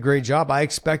thought she did a great job. I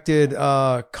expected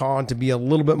Khan to be a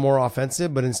little bit more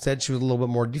offensive, but instead she was a little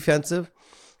bit more defensive,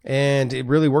 and it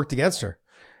really worked against her.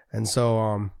 And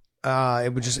so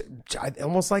it was just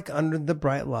almost like under the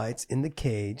bright lights in the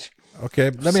cage.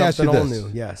 Okay, let me ask you this. New.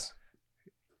 Yes.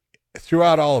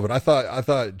 Throughout all of it, I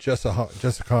thought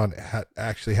Jessica Khan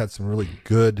had some really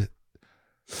good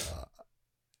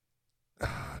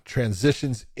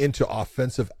transitions into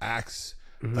offensive acts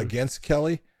against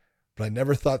Kelly, but I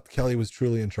never thought Kelly was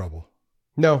truly in trouble.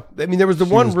 No, I mean, there was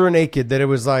one rear naked that it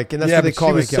was like, and that's what they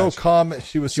call it. She was so calm.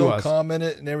 She was so calm in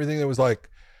it and everything. That was like,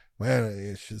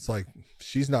 man, it's like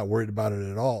she's not worried about it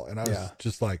at all. And I was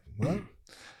just like, what?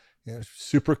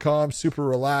 Super calm, super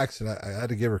relaxed, and I had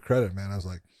to give her credit, man. I was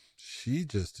like, she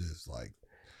just is like,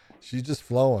 she's just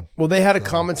flowing. Well, they had a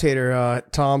commentator,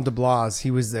 Tom DeBlas. He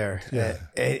was there. Yeah,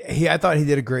 I thought he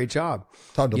did a great job.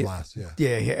 Tom DeBlas,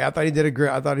 I thought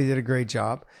he did a great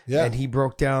job. Yeah, and he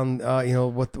broke down,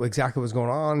 what exactly was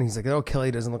going on. He's like, oh, Kelly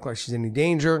doesn't look like she's in any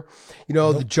danger.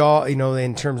 The jaw,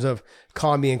 in terms of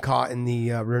Khan being caught in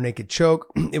the rear naked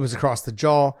choke, it was across the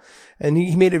jaw, and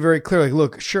he made it very clear. Like,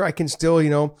 look, sure, I can still,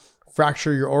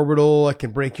 fracture your orbital. I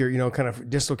can break your, kind of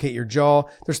dislocate your jaw.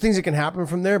 There's things that can happen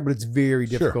from there, but it's very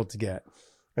difficult to get.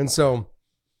 And so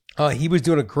he was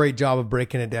doing a great job of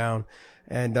breaking it down.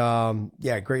 And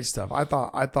great stuff. I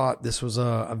thought this was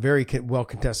a very well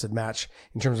contested match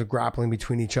in terms of grappling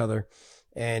between each other.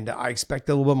 And I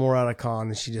expected a little bit more out of Khan.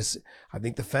 And I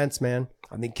think the fence, man.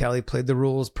 I think Kelly played the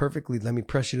rules perfectly. Let me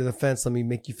press you to the fence. Let me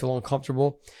make you feel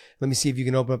uncomfortable. Let me see if you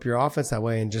can open up your offense that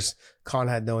way. And Khan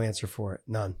had no answer for it.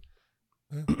 None.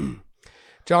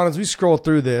 John, as we scroll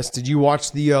through this, did you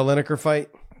watch the Lineker fight?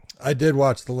 I did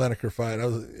watch the Lineker fight.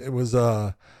 It was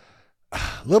a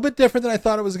little bit different than I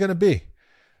thought it was going to be.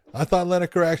 I thought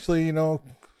Lineker actually,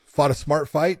 fought a smart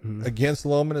fight against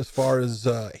Lohman as far as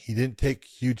he didn't take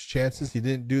huge chances. He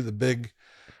didn't do the big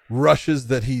rushes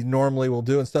that he normally will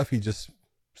do and stuff. He just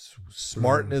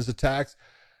smart in his attacks,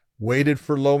 waited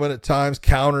for Lohman at times,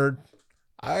 countered.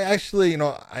 I actually,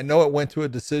 I know it went to a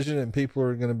decision and people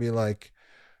are going to be like,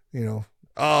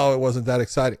 oh, it wasn't that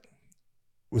exciting. It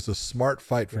was a smart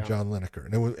fight for John Lineker,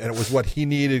 and it was what he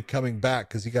needed coming back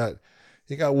because he got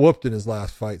whooped in his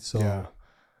last fight. So,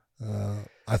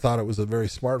 I thought it was a very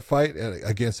smart fight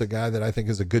against a guy that I think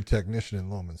is a good technician in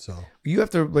Loman. So You have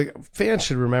to, fans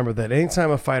should remember that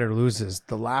anytime a fighter loses,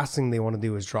 the last thing they want to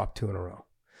do is drop 2 in a row.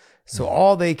 So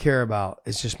all they care about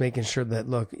is just making sure that,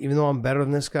 look, even though I'm better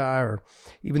than this guy, or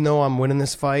even though I'm winning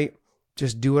this fight,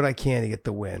 just do what I can to get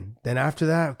the win. Then after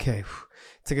that, okay,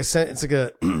 it's like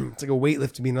a weight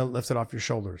lift being lifted off your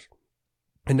shoulders.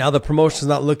 And now the promotion's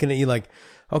not looking at you like,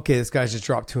 okay, this guy's just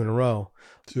dropped 2 in a row.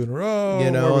 2 in a row. You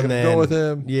know, where are we and gonna then go with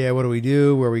him. Yeah, what do we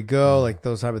do? Where we go? Like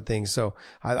those type of things. So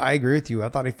I agree with you. I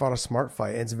thought he fought a smart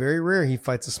fight. It's very rare he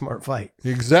fights a smart fight.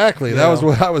 Exactly. That was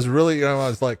what I was really. I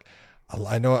was like,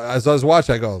 I know as I was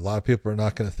watching, I go, a lot of people are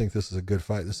not going to think this is a good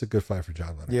fight. This is a good fight for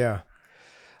John Leonard. Yeah.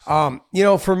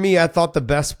 For me, I thought the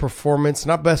best performance,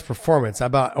 not best performance,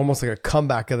 about almost like a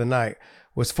comeback of the night,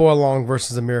 was Foyalong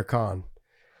versus Amir Khan.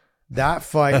 That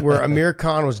fight where Amir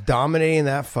Khan was dominating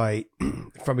that fight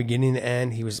from beginning to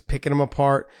end. He was picking him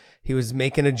apart. He was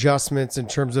making adjustments in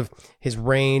terms of his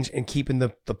range and keeping the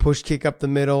push kick up the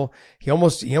middle. He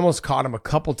almost caught him a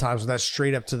couple times with that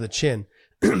straight up to the chin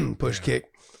push kick.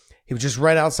 He was just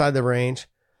right outside the range.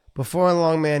 Before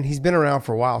long, man, he's been around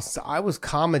for a while. Since I was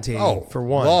commentating for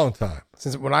one. Long time.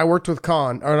 Since when I worked with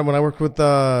Khan, or when I worked with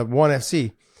ONE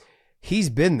FC, he's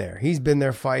been there. He's been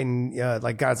there fighting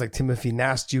like guys like Timothy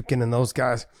Nastyukin and those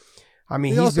guys. I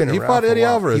mean, he's been around. He fought Eddie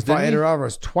Alvarez. He fought Eddie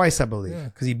Alvarez twice, I believe,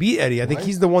 because he beat Eddie. I think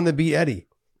he's the one that beat Eddie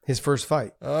his first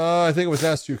fight. I think it was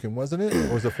Nastyukin, wasn't it?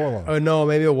 Or was it Foyalong? Oh no,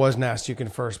 maybe it was Nastyukin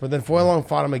first, but then Foyalong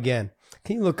fought him again.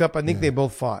 Can you look up? I think they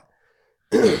both fought.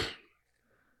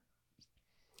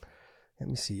 Let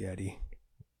me see Eddie.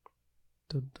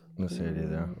 Let's see Eddie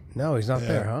there. No, he's not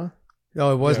there, huh?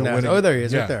 No, it was Nastyukin. Oh, there he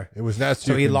is, right there. It was Nastyukin.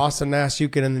 So he lost to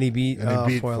Nastyukin and then he beat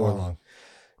Foyalong.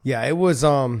 Yeah, it was.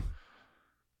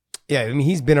 Yeah, I mean,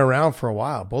 he's been around for a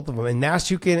while, both of them. And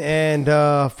Nastyukin and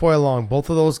Foyalong,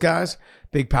 both of those guys,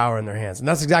 big power in their hands, and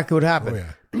that's exactly what happened.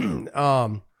 Oh,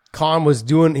 yeah. Khan was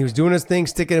doing his thing,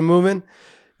 sticking and moving,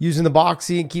 using the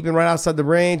boxing, keeping right outside the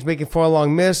range, making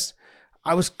Foyalong miss.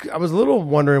 I was a little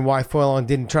wondering why Foyalong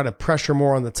didn't try to pressure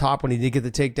more on the top when he did get the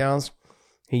takedowns.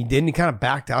 He didn't. He kind of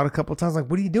backed out a couple of times. Like,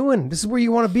 what are you doing? This is where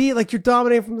you want to be. Like, you're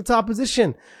dominating from the top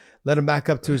position. Let him back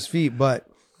up to his feet. But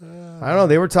I don't know.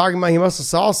 They were talking about he must have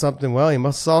saw something. Well, he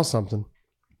must have saw something.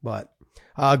 But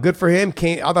good for him.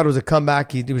 I thought it was a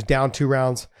comeback. He was down 2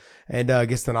 rounds and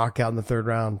gets the knockout in the 3rd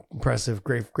round. Impressive.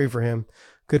 Great for him.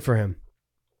 Good for him.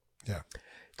 Yeah.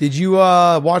 Did you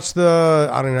watch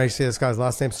I don't know how you say this guy's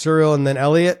last name, Cyril and then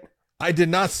Elliott? I did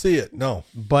not see it, no.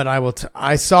 But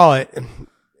I saw it.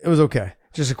 It was okay.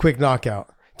 Just a quick knockout,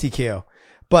 TKO.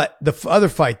 But the other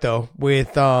fight, though,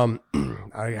 with, how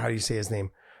do you say his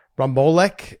name?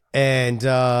 Rambolek and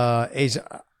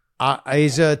Asia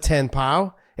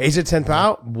Tenpao. Asia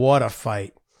Tenpao, what a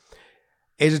fight.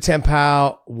 Asia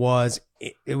Tenpao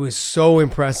it was so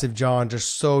impressive, John.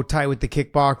 Just so tight with the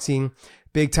kickboxing.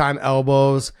 Big time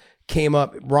elbows, came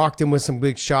up, rocked him with some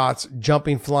big shots,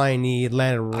 jumping flying knee,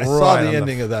 landed right. I saw the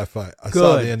ending of that fight. I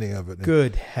saw the ending of it.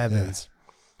 Good heavens.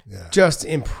 Yeah. Just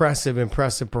impressive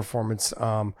performance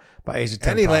by Asia Tenpao.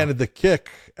 And he landed the kick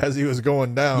as he was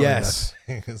going down. Yes.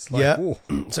 It's like, ooh.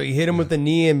 So he hit him with the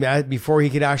knee, and before he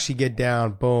could actually get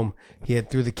down, boom, he hit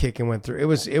through the kick and went through. It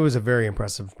was a very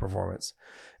impressive performance.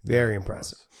 Very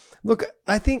impressive. Look,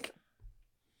 I think.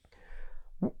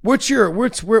 Where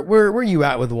are you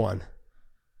at with ONE?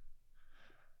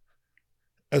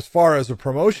 As far as a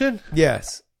promotion?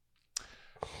 Yes.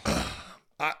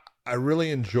 I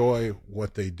really enjoy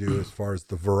what they do as far as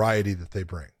the variety that they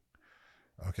bring.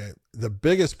 Okay. The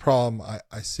biggest problem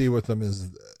I see with them is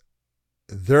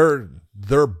their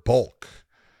bulk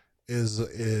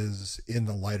is in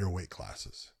the lighter weight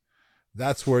classes.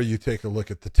 That's where you take a look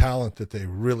at the talent that they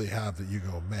really have that you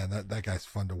go, man, that guy's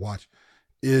fun to watch.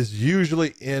 Is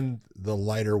usually in the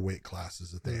lighter weight classes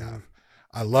that they have.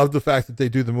 I love the fact that they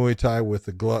do the Muay Thai with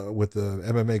the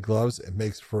MMA gloves. It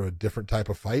makes for a different type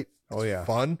of fight. It's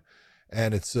fun,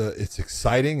 and it's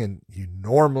exciting. And you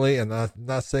normally, and I'm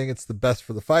not saying it's the best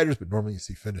for the fighters, but normally you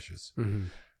see finishes. Mm-hmm.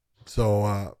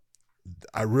 So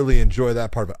I really enjoy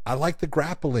that part of it. I like the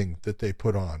grappling that they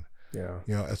put on.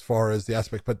 Yeah, as far as the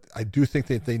aspect, but I do think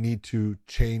that they need to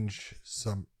change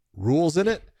some rules in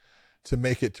it to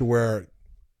make it to where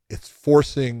it's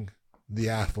forcing the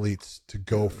athletes to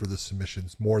go for the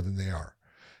submissions more than they are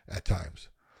at times.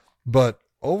 But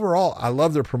overall, I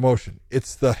love their promotion.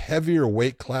 It's the heavier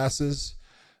weight classes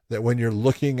that when you're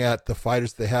looking at the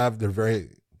fighters they have,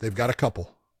 they've got a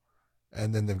couple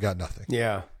and then they've got nothing.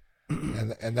 Yeah.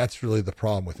 And that's really the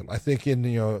problem with them. I think in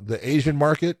the Asian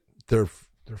market, they're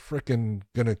freaking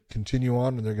going to continue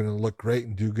on and they're going to look great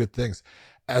and do good things.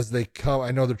 as they come.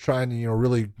 I know they're trying to,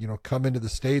 really, come into the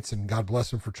States, and God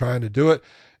bless them for trying to do it.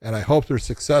 And I hope they're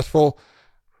successful.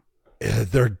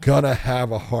 They're going to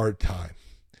have a hard time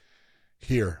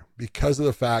here because of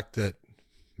the fact that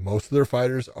most of their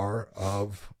fighters are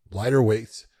of lighter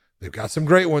weights. They've got some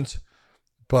great ones,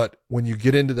 but when you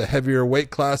get into the heavier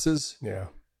weight classes,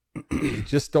 they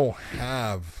just don't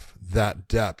have that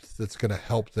depth that's going to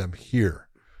help them here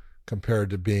compared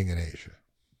to being in Asia.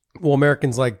 Well,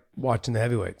 Americans like watching the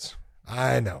heavyweights.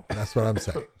 I know. That's what I'm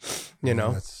saying.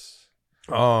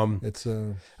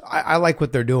 I like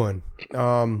what they're doing.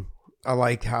 I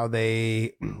like how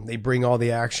they bring all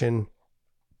the action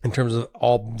in terms of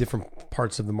all different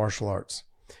parts of the martial arts.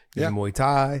 The Muay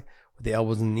Thai, with the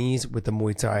elbows and knees, with the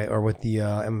Muay Thai or with the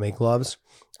MMA gloves.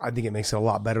 I think it makes it a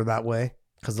lot better that way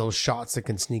because those shots that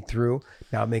can sneak through,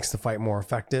 now it makes the fight more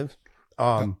effective.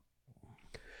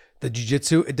 The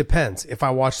jiu-jitsu, it depends. If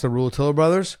I watch the Rulatilla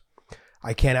brothers,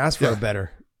 I can't ask for a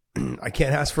better. I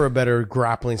can't ask for a better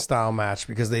grappling style match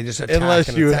because they just attack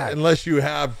unless you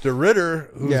have De Ritter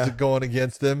who's going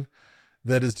against them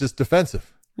that is just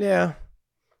defensive. Yeah.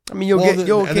 I mean,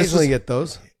 you'll occasionally get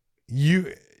those.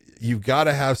 You've got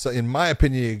to have, in my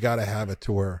opinion, you got to have it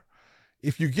to where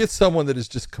if you get someone that is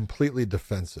just completely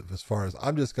defensive, as far as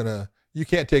you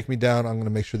can't take me down, I'm going to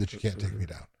make sure that you can't take me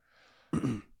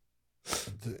down.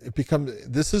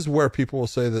 This is where people will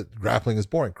say that grappling is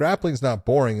boring. Grappling is not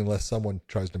boring unless someone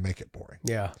tries to make it boring.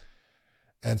 Yeah.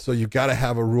 And so you've got to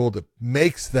have a rule that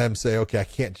makes them say, okay, I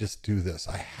can't just do this.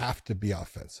 I have to be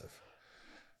offensive.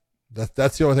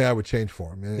 That's the only thing I would change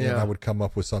for him. And I would come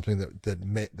up with something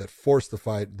that forced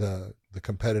the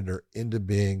competitor into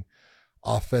being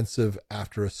offensive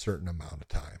after a certain amount of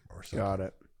time or something. Got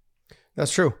it.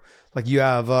 That's true. Like you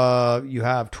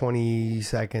have 20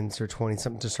 seconds or 20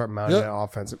 something to start mounting that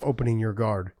offensive, opening your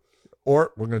guard.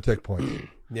 Or we're going to take points.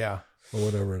 Yeah. Or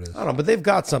whatever it is. I don't know, but they've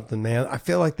got something, man. I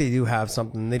feel like they do have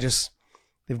something.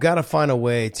 They've got to find a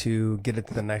way to get it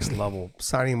to the next level.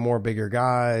 Signing more bigger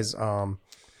guys.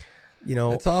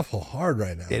 It's awful hard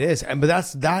right now. It is. But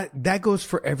that goes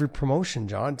for every promotion,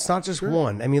 John. It's not just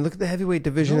one. I mean, look at the heavyweight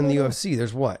division in the UFC.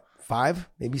 There's what? 5,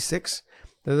 maybe 6?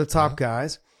 They're the top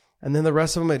guys. And then the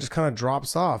rest of them, it just kind of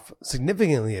drops off.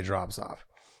 Significantly, it drops off.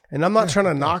 And I'm not trying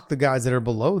to knock the guys that are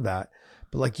below that,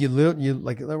 but like where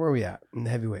are we at in the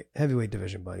heavyweight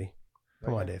division, buddy?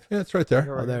 Come on, Dave. Yeah, it's right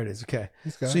there. Oh, there it is. Okay.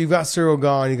 So you've got Cyril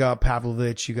Gahn, you got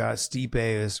Pavlovich, you got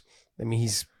Stipe.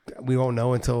 We won't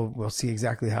know until we'll see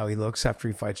exactly how he looks after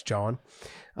he fights John.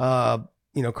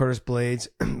 Curtis Blades,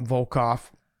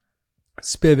 Volkov,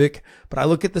 Spivak, but I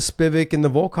look at the Spivak and the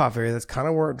Volkov area. That's kind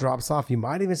of where it drops off. You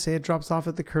might even say it drops off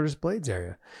at the Curtis Blades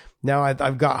area. Now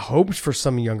I've got hopes for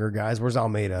some younger guys. Where's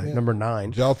Almeida, number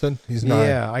 9? Jelton, he's 9.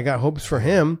 Yeah, I got hopes for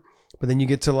him. But then you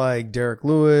get to like Derek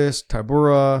Lewis,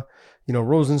 Tybura,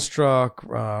 Rosenstruck,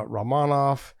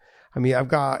 Romanov. I mean, I've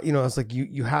got it's like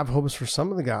you have hopes for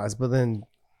some of the guys, but then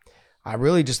I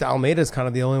really just Almeida is kind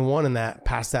of the only one in that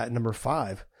past that number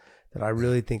 5 that I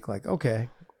really think like, okay,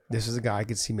 this is a guy I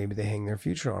could see maybe they hang their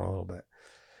future on a little bit.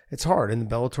 It's hard, and the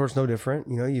Bellator's no different.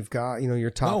 You've got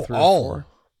your top 3 or 4.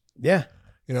 Yeah.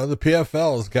 The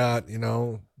PFL's got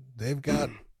they've got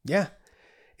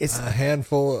it's a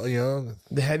handful.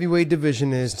 The heavyweight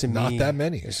division is to me not that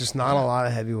many. It's just not a lot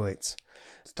of heavyweights.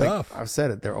 It's tough. I've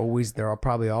said it. They're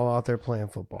probably all out there playing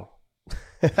football.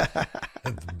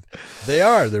 They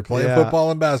are. They're playing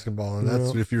football and basketball, and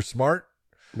that's if you're smart.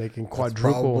 Making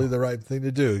quadruple. That's probably the right thing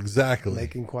to do. Exactly.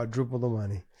 Making quadruple the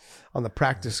money on the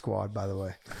practice squad, by the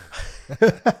way.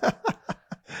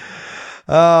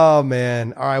 Oh,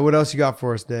 man. All right. What else you got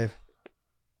for us, Dave?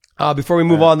 Before we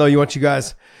move on, though, you want you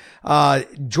guys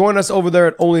join us over there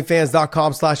at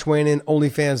onlyfans.com/weighing-in,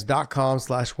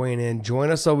 onlyfans.com/weighing-in.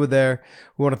 Join us over there.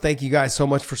 We want to thank you guys so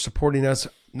much for supporting us,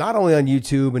 not only on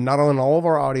YouTube and not only on all of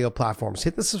our audio platforms.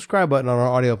 Hit the subscribe button on our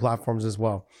audio platforms as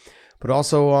well. But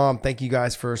also, thank you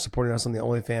guys for supporting us on the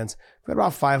OnlyFans. We've got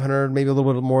about 500, maybe a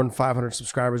little bit more than 500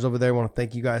 subscribers over there. I want to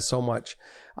thank you guys so much.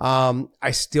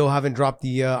 I still haven't dropped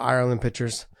the Ireland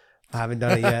pictures. I haven't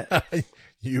done it yet.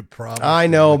 You promised. I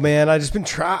know, man. I just been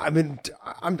trying.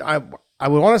 I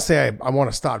would want to say I want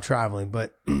to stop traveling,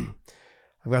 but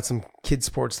I've got some kid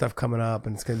sports stuff coming up,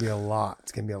 and it's going to be a lot.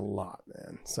 It's going to be a lot,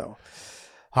 man. So,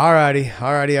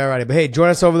 alrighty. But hey, join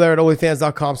us over there at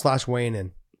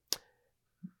onlyfans.com/weighing-in.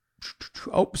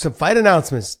 Oh, some fight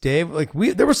announcements, Dave.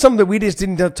 There were some that we just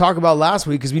didn't talk about last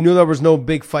week because we knew there was no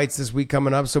big fights this week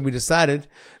coming up, so we decided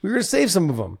we were going to save some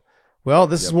of them. Well,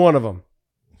 this is one of them.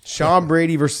 Sean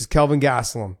Brady versus Kelvin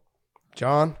Gastelum.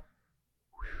 John?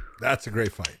 That's a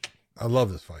great fight. I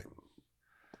love this fight.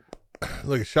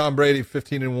 look, Sean Brady,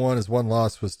 15-1. His one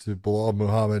loss was to Bilal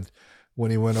Muhammad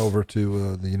when he went over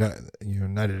to the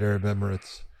United Arab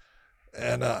Emirates.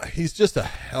 And he's just a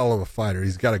hell of a fighter.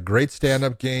 He's got a great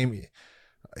stand-up game.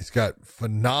 He's got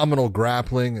phenomenal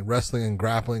grappling and wrestling and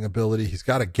grappling ability. He's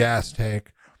got a gas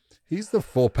tank. He's the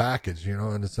full package,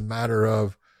 and it's a matter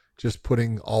of just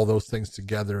putting all those things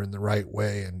together in the right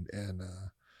way and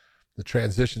the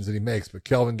transitions that he makes. But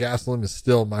Kelvin Gastelum is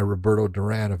still my Roberto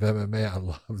Duran of MMA. I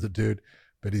love the dude,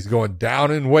 but he's going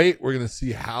down in weight. We're going to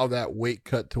see how that weight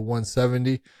cut to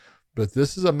 170. But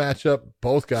this is a matchup,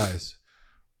 both guys.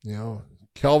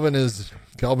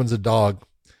 Kelvin's a dog,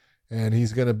 and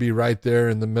he's going to be right there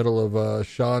in the middle of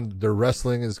Sean. Their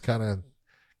wrestling is kind of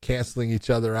canceling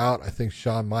each other out. I think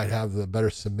Sean might have the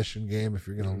better submission game if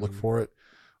you're going to look for it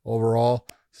overall.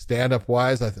 Stand-up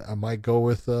wise, I might go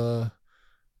with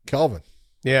Kelvin.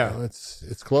 Yeah.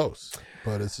 It's close,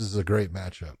 but this is a great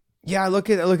matchup. Yeah, I look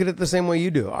at it the same way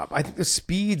you do. I think the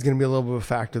speed's going to be a little bit of a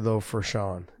factor though for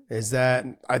Sean. Is that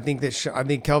I think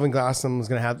Kelvin Gastelum is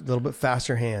going to have a little bit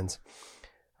faster hands.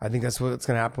 I think that's what's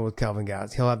going to happen with Kelvin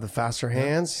Gastelum. He'll have the faster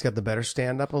hands. He's got the better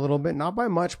stand up a little bit, not by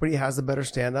much, but he has the better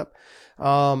stand up.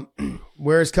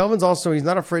 Whereas Kelvin's also, he's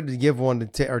not afraid to give one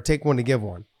or take one to give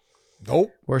one.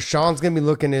 Nope. Where Sean's going to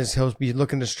be he'll be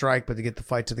looking to strike, but to get the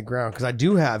fight to the ground. Because I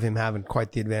do have him having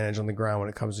quite the advantage on the ground when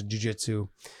it comes to jiu-jitsu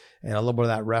and a little bit of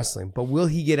that wrestling. But will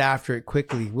he get after it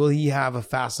quickly? Will he have a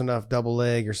fast enough double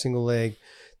leg or single leg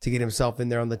to get himself in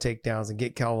there on the takedowns and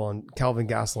get Kelvin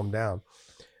Gastelum down?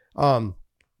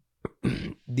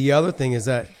 The other thing is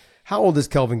that, how old is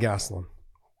Kelvin Gastelum?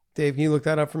 Dave, can you look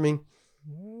that up for me?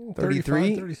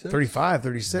 33, 35,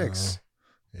 36.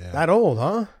 No. Yeah. That old,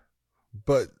 huh?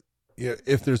 But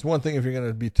if there's one thing, if you're going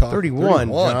to be talking 31,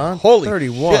 John. Holy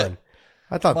 31. Shit.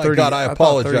 I thought My 30. God, I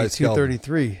apologize, 32,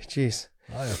 33. Jeez.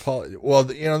 I apologize. Well,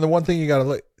 the one thing you got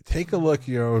to take a look,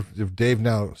 if Dave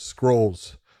now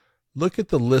scrolls, look at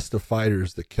the list of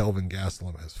fighters that Kelvin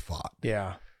Gastelum has fought.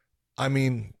 Yeah. I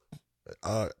mean,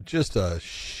 just a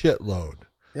shitload.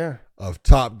 Yeah. Of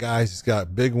top guys. He's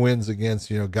got big wins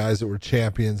against, guys that were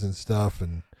champions and stuff.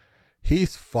 And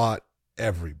he's fought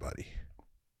everybody.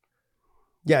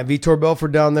 Yeah. Vitor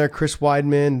Belfort down there, Chris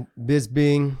Weidman,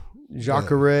 Bisbing,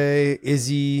 Jacare,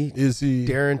 Izzy,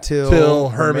 Darren Till,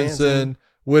 Hermanson,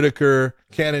 Whitaker,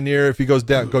 Cannonier. If he goes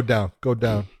down, go down.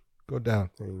 There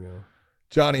you go.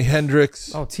 Johnny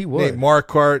Hendricks. Oh, T. Wood. Nate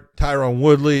Marquardt, Tyrone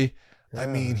Woodley. Yeah. I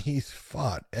mean, he's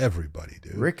fought everybody,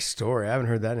 dude. Rick Story. I haven't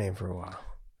heard that name for a while.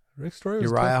 Rick Story was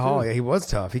Uriah tough, Hall. too. Yeah, he was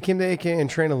tough. He came to AK and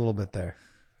trained a little bit there.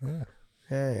 Yeah.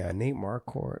 Yeah. Nate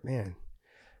Marquardt. Man,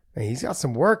 he's got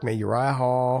some work, man. Uriah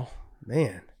Hall.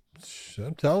 Man.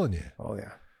 I'm telling you. Oh,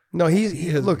 yeah. No,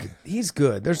 he's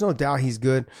good. There's no doubt he's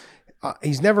good.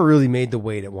 He's never really made the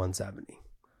weight at 170.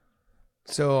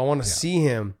 So I want to see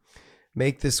him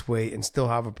make this weight and still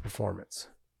have a performance.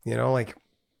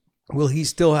 Will he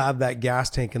still have that gas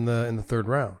tank in the third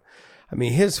round? I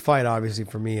mean, his fight, obviously,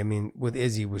 for me, with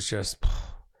Izzy was just,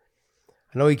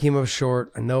 I know he came up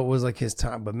short. I know it was like his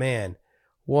time, but man,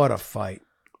 what a fight.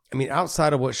 I mean,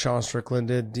 outside of what Sean Strickland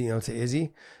did, to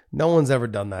Izzy, no one's ever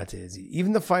done that to Izzy.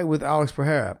 Even the fight with Alex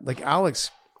Pereira, like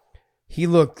Alex, he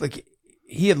looked like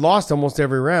he had lost almost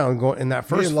every round going in that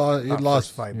first fight,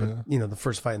 but the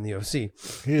first fight in the UFC.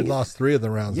 He had lost 3 of the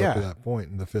rounds up to that point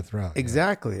in the 5th round.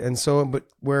 Exactly. Yeah. And so, but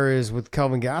whereas with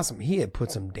Kelvin Gastelum, he had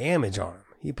put some damage on him.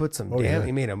 He put some damage.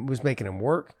 Yeah. He was making him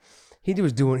work. He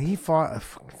fought a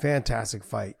fantastic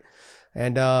fight.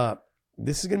 And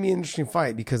this is going to be an interesting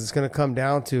fight because it's going to come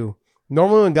down to,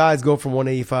 normally when guys go from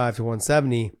 185 to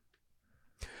 170,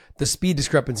 the speed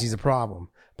discrepancy is a problem.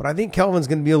 But I think Kelvin's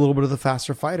going to be a little bit of the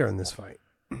faster fighter in this fight.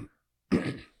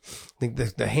 I think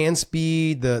the hand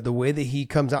speed, the way that he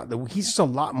comes out, he's just a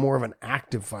lot more of an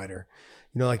active fighter.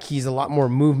 He's a lot more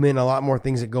movement, a lot more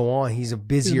things that go on. He's a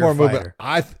busier fighter.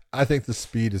 I think the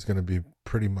speed is going to be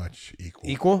pretty much equal.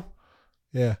 Equal?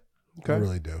 Yeah. Okay. I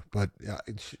really do. But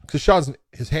because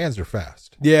his hands are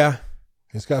fast. Yeah.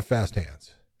 He's got fast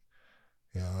hands.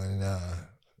 And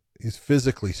he's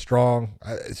physically strong.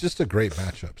 It's just a great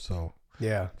matchup. So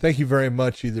yeah. Thank you very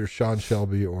much, either Sean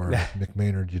Shelby or Nick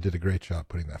Maynard. You did a great job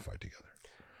putting that fight together.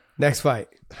 Next fight.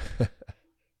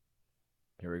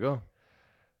 Here we go.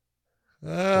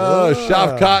 Oh,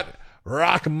 Shavkat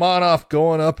Rakhmonov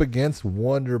going up against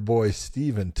Wonder Boy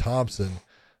Stephen Thompson.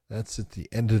 That's at the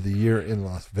end of the year in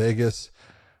Las Vegas.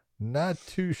 Not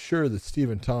too sure that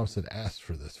Stephen Thompson asked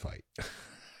for this fight.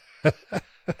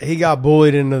 He got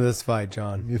bullied into this fight,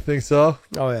 John. You think so?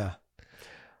 Oh, yeah.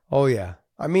 Oh, yeah.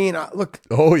 I mean, look.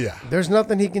 Oh, yeah. There's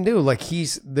nothing he can do. Like,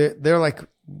 they're like,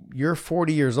 you're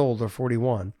 40 years old or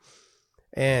 41.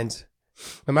 And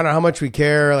no matter how much we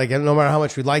care, like no matter how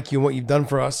much we like you and what you've done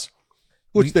for us,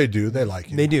 Which they do. They like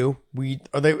you. they do.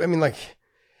 I mean, like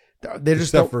they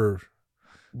just Except don't. for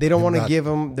They don't him want to not- give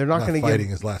him. They're not not going to fighting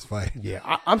give. his last fight.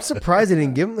 Yeah, I'm surprised they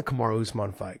didn't give him the Kamaru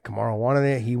Usman fight. Kamaru wanted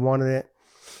it. He wanted it.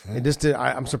 It just did.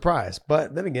 I'm surprised.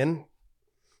 But then again,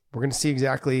 we're going to see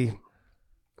exactly.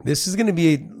 This is going to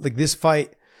be like this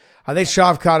fight. I think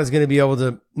Shavkat is going to be able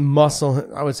to muscle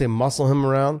him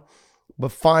around,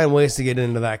 but find ways to get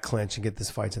into that clinch and get this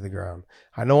fight to the ground.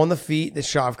 I know on the feet that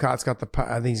Shavkat's got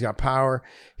I think he's got power.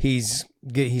 He's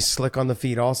slick on the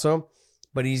feet also,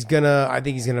 but I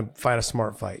think he's gonna fight a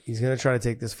smart fight. He's gonna try to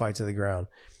take this fight to the ground,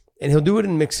 and he'll do it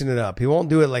in mixing it up. He won't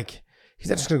do it like he's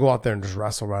not just gonna go out there and just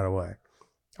wrestle right away.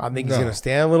 I think he's gonna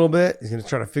stand a little bit. He's gonna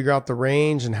try to figure out the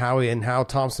range and how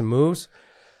Thompson moves.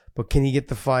 But can he get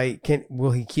the fight?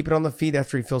 Will he keep it on the feet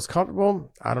after he feels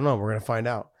comfortable? I don't know. We're gonna find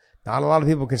out. Not a lot of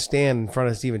people can stand in front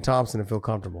of Stephen Thompson and feel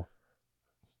comfortable.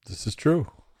 This is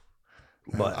true.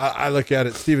 But I look at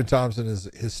it. Stephen Thompson is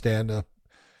his stand-up.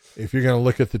 If you're going to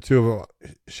look at the two of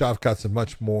them, Shavkat's a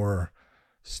much more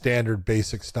standard,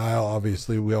 basic style.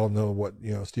 Obviously, we all know what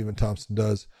Stephen Thompson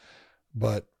does,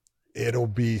 but it'll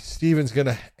be Stephen's going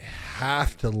to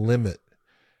have to limit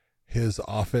his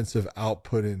offensive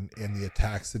output in the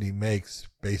attacks that he makes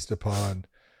based upon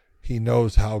he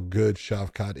knows how good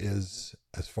Shavkat is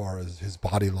as far as his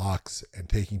body locks and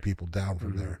taking people down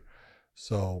from there.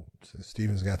 So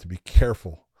Stephen's got to be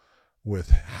careful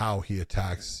with how he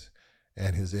attacks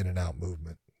and his in and out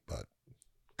movement. But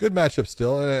good matchup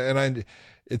still. And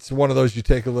it's one of those you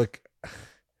take a look.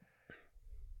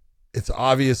 It's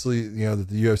obviously, that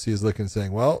the UFC is looking and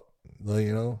saying, well,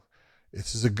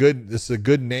 this is a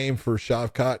good name for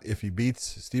Shavkat if he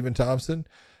beats Stephen Thompson.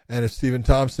 And if Stephen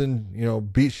Thompson,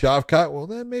 beats Shavkat, well,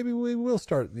 then maybe we will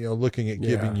start, looking at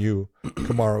giving you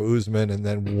Kamaru Usman and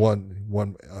then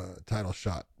one title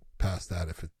shot past that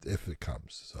if it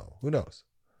comes. So who knows?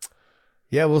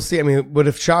 yeah, we'll see. I mean, but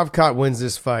if Shavkat wins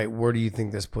this fight, where do you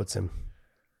think this puts him?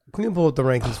 Can you pull up the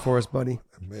rankings for us, buddy?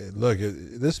 Look,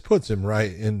 this puts him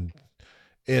right in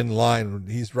line.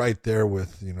 He's right there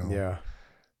with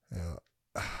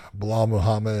Bilal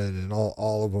Muhammad and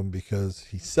all of them because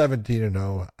he's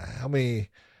 17-0. How many?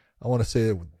 I want to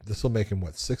say this will make him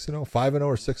 6-0, 5-0,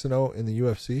 or 6-0 in the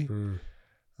UFC.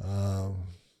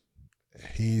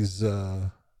 He's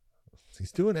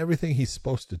doing everything he's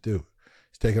supposed to do.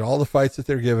 He's taking all the fights that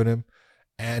they're giving him,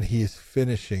 and he's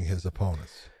finishing his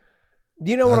opponents. Do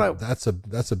you know what? That's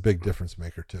a big difference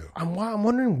maker too. I'm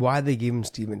wondering why they gave him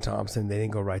Stephen Thompson. They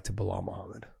didn't go right to Bilal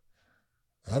Muhammad.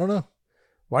 I don't know.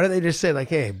 Why did they just say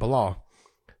hey, Bilal,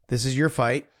 this is your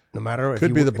fight. No matter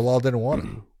Could be that Bilal didn't want it.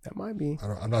 That might be.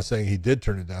 I'm not saying he did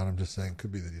turn it down. I'm just saying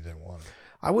could be that he didn't want it.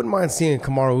 I wouldn't mind seeing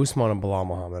Kamaru Usman and Bilal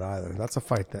Muhammad either. That's a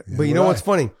fight that. But you know would what's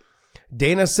funny?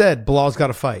 Dana said Bilal's got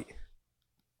to fight.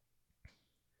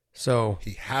 So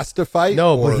he has to fight.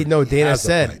 Dana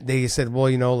said they said, well,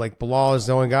 Bilal is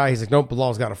the only guy. He's like, nope,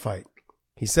 Bilal's got to fight.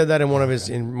 He said that in one of his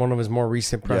more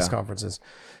recent press conferences.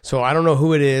 So I don't know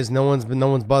who it is. No one's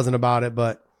buzzing about it,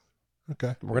 but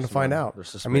okay, we're gonna find out.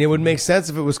 I mean, it would make sense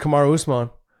if it was Kamaru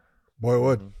Usman. Boy, it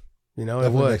would.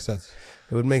 It would make sense.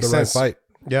 It would make It's the right sense. fight.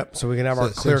 Yep. So we can have our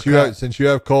clear cut. Since you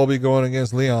have Colby going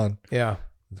against Leon, Yeah.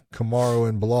 Kamaru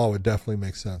and Bilal would definitely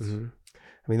make sense. Mm-hmm.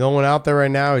 I mean, the one out there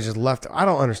right now is just left. I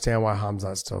don't understand why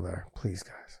Hamzat's still there. Please,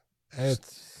 guys.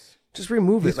 Just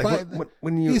remove it.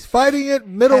 When he's fighting at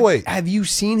middleweight. Have you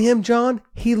seen him, John?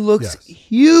 He looks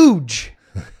huge.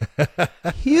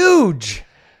 Huge.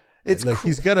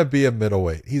 He's gonna be a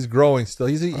middleweight. He's growing still.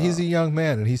 He's a young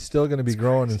man, and he's still gonna be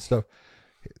growing and stuff.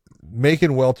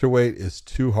 Making welterweight is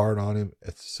too hard on him.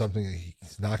 It's something that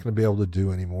he's not gonna be able to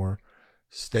do anymore.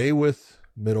 Stay with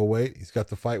middleweight. He's got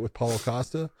the fight with Paulo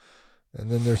Costa,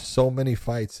 and then there's so many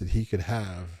fights that he could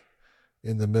have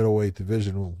in the middleweight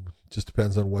division. Just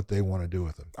depends on what they want to do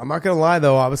with him. I'm not gonna lie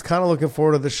though. I was kind of looking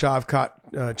forward to the Shavkat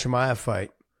Chimaev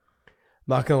fight. I'm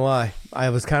not gonna lie.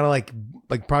 I was kind of like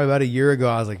probably about a year ago.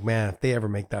 I was like, man, if they ever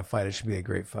make that fight, it should be a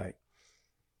great fight.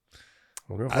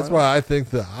 That's why I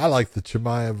think I like the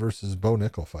Chimaev versus Bo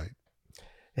Nickel fight.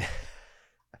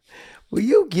 Will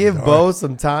you give Bo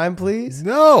some time, please?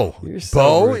 No,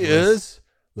 so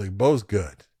Bo's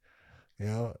good.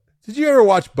 Did you ever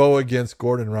watch Bo against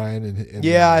Gordon Ryan in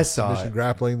I saw it.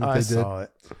 Grappling that they did? I saw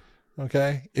it.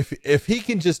 Okay, if he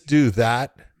can just do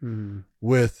that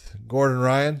with Gordon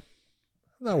Ryan,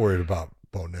 I'm not worried about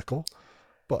Bo Nickel.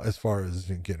 But as far as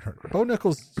getting hurt, Bo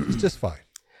Nickel's just fine.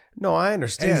 No, I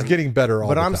understand. And he's getting better all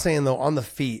the time. But I'm saying though, on the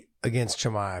feet against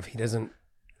Chimaev, he doesn't.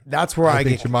 That's where I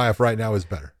think Chimaev right now is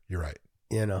better. You're right.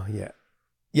 Yeah.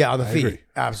 Yeah, on the I feet. agree.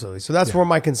 Absolutely. So that's where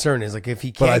my concern is. Like if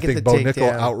he But I can't get think the Bo Nickel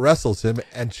takedown. out wrestles him,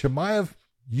 and Chimaev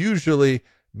usually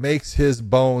makes his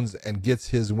bones and gets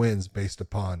his wins based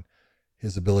upon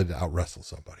his ability to out wrestle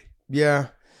somebody. Yeah.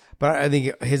 But I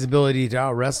think his ability to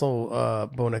out wrestle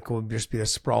Bo Nickel would just be a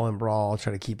sprawl and brawl,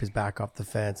 try to keep his back off the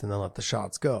fence and then let the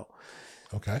shots go.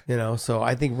 Okay. You know, so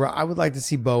I think I would like to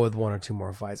see Bo with 1 or 2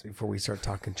 more fights before we start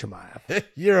talking Chimaev.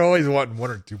 You're always wanting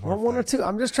 1 or 2 more. One or fights. two.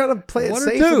 I'm just trying to play it 1 or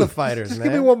safe 2 for the fighters, Just man.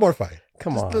 give me 1 more fight.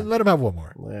 Come Just on. let him have 1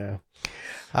 more. Yeah.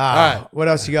 All right. What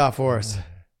else you got for us?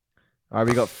 All right,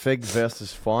 we got Fig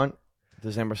versus Font,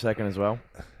 December 2nd as well.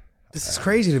 This is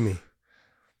crazy to me.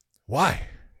 Why?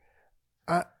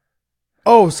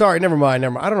 Oh, sorry. Never mind.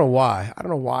 I don't know why.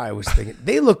 I was thinking.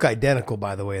 They look identical,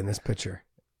 by the way, in this picture.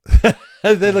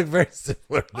 They look very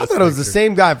similar. I thought it was the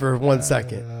same guy for 1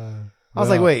 second. I was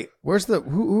like, wait, where's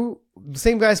who? The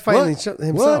same guy's fighting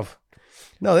himself.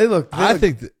 No, they look.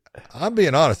 I'm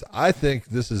being honest. I think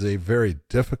this is a very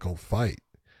difficult fight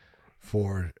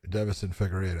for Davison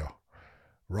Figueiredo.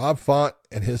 Rob Font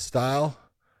and his style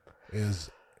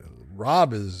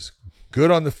Rob is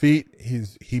good on the feet.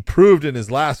 He proved in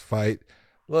his last fight.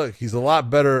 Look, he's a lot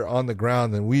better on the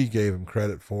ground than we gave him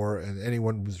credit for, and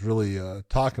anyone was really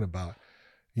talking about.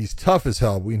 He's tough as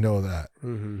hell. We know that.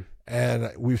 Mm-hmm.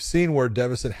 And we've seen where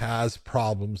Davison has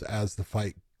problems as the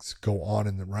fights go on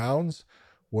in the rounds,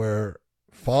 where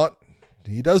Font,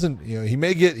 he doesn't, he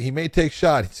may take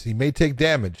shots, he may take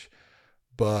damage,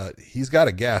 but he's got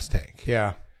a gas tank.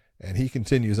 Yeah. And he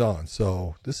continues on.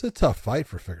 So this is a tough fight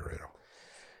for Figueiredo.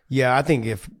 Yeah, I think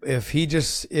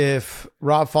if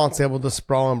Rob Font's able to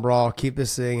sprawl and brawl, keep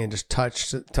this thing and just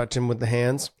touch him with the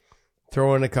hands,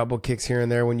 throw in a couple kicks here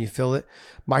and there when you feel it.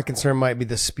 My concern might be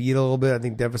the speed a little bit. I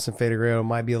think Davison Figueiredo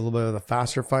might be a little bit of a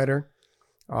faster fighter.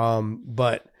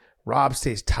 But Rob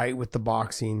stays tight with the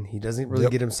boxing. He doesn't really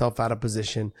get himself out of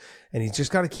position, and he's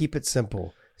just got to keep it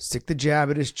simple. Stick the jab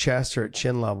at his chest or at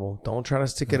chin level. Don't try to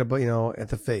stick it at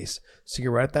the face. Stick it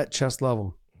right at that chest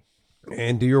level.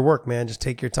 And do your work, man. Just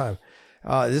take your time.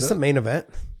 Is this the main event?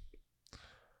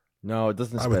 No, it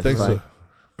doesn't I specify. would think so.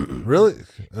 Really?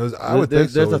 I would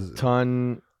think so. There's a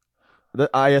ton.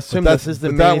 I assume this is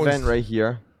the main event right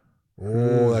here.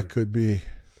 Oh, that could be.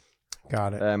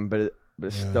 Got it. But it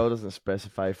still doesn't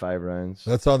specify 5 rounds.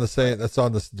 That's on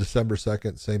the December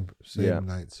 2nd, same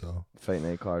night. So Fight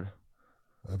night card.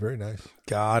 Very nice.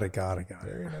 Got it.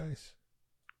 Very nice.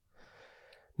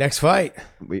 Next fight.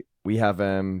 We have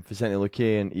Vicente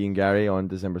Luque and Ian Gary on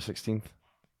December 16th.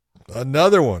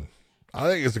 Another one. I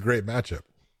think it's a great matchup.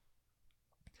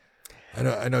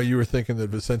 I know you were thinking that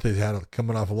Vicente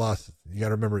coming off a loss. You got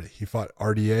to remember he fought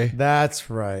RDA. That's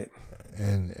right.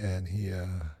 And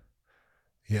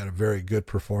he had a very good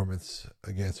performance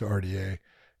against RDA.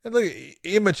 And look,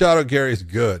 Ian Machado Gary's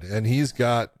good, and he's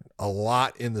got a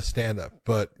lot in the stand-up,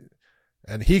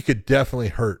 and he could definitely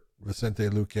hurt Vicente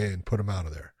Luque and put him out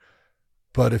of there.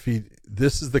 But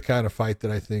this is the kind of fight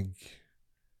that I think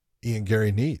Ian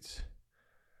Gary needs.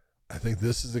 I think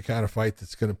this is the kind of fight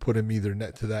that's going to put him either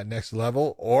to that next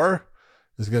level, or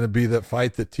is going to be that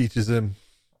fight that teaches him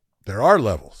there are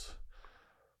levels.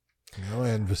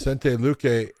 And Vicente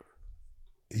Luque,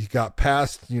 he got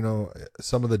past,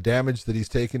 some of the damage that he's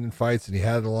taken in fights, and he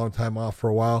had a long time off for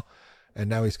a while, and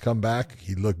now he's come back.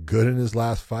 He looked good in his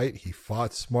last fight. He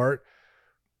fought smart.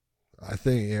 I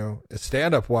think,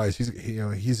 stand-up wise,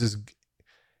 he's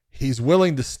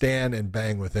willing to stand and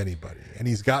bang with anybody, and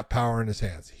he's got power in his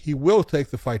hands. He will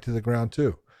take the fight to the ground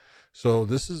too. So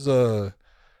this is a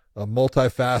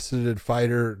multifaceted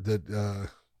fighter that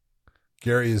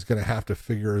Gary is going to have to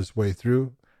figure his way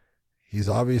through. He's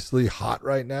obviously hot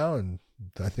right now, and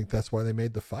I think that's why they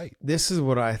made the fight. This is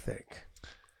what I think.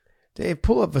 Dave,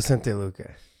 pull up Vicente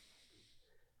Luque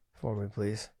for me,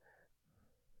 please.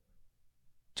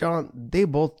 John, they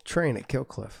both train at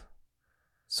Killcliff.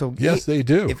 So yes, they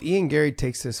do. If Ian Gary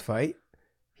takes this fight,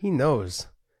 he knows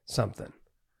something.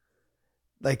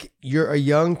 Like, you're a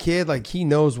young kid, like he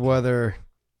knows whether,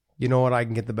 I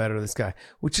can get the better of this guy,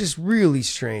 which is really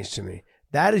strange to me.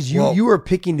 That is you are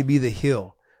picking to be the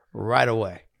heel right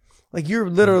away. Like, you're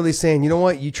literally saying, you know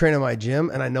what, you train at my gym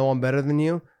and I know I'm better than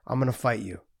you, I'm going to fight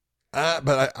you.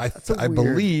 But I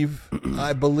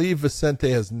believe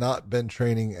Vicente has not been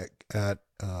training at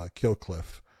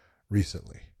Killcliff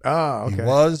recently. Oh, okay. He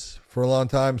was for a long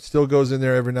time. Still goes in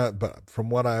there every night. But from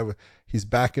what he's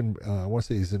back in. I want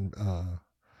to say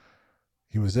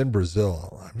he was in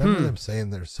Brazil. I remember them saying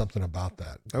there's something about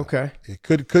that. Okay. It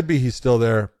could be he's still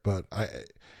there, but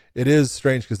it is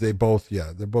strange because they're both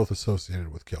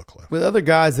associated with Killcliff. With other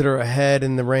guys that are ahead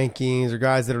in the rankings or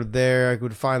guys that are there, I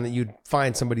would find that you'd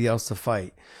find somebody else to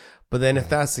fight. But then if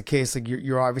that's the case, like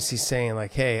you're obviously saying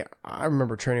like, hey, I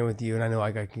remember training with you and I know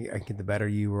I can get the better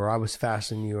you, or I was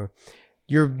faster than you, or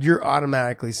you're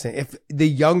automatically saying, if the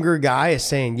younger guy is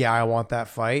saying, yeah, I want that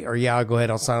fight, or yeah, I'll go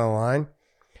ahead, I'll sign on the line,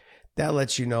 that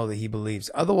lets you know that he believes.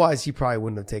 Otherwise, he probably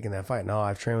wouldn't have taken that fight. No,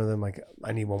 I've trained with him. Like,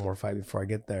 I need one more fight before I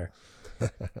get there.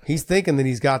 He's thinking that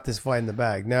he's got this fight in the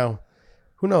bag. Now,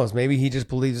 who knows? Maybe he just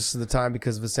believes this is the time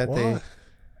because Vicente. Well,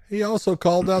 he also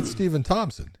called out Stephen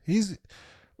Thompson.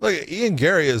 Ian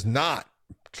Gary is not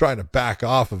trying to back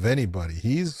off of anybody.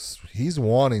 He's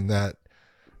wanting that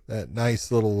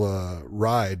nice little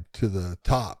ride to the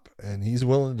top, and he's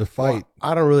willing to fight. Well,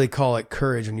 I don't really call it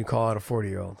courage when you call out a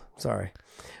 40-year-old. Sorry.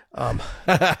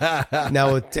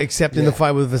 Now, accepting the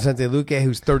fight with Vicente Luque,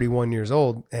 who's 31 years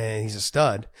old, and he's a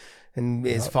stud, and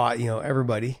has fought,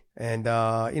 everybody. And,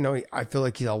 I feel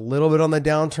like he's a little bit on the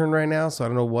downturn right now, so I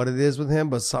don't know what it is with him,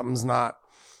 but something's not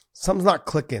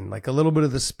clicking. Like a little bit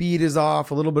of the speed is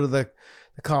off, a little bit of the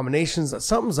combinations.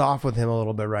 Something's off with him a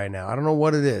little bit right now. I don't know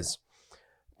what it is,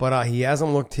 but he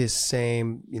hasn't looked his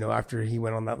same, after he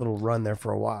went on that little run there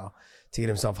for a while to get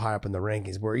himself high up in the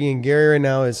rankings. Where Ian Gary right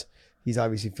now he's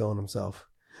obviously feeling himself.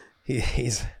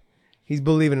 He's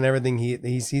believing in everything.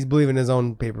 He's believing in his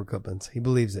own paper clippings. He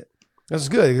believes it. That's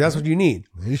good. That's what you need.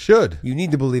 He should. You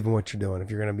need to believe in what you're doing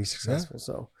if you're going to be successful. Yeah.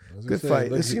 So good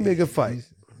fight. This is going to be a good fight.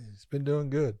 He's been doing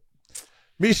good.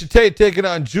 Miesha Tate taking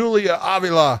on Julia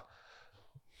Avila.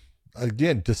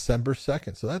 Again, December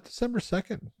 2nd. So that's December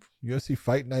 2nd, UFC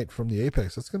Fight Night from the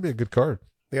Apex. That's going to be a good card.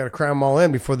 They got to cram them all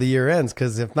in before the year ends,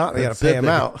 because if not, they got to pay them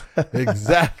out.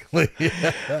 Exactly. They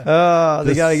got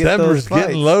to get those fights.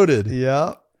 Getting loaded.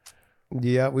 Yeah.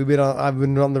 I've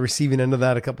been on the receiving end of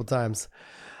that a couple times.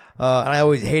 And I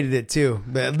always hated it too.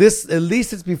 But at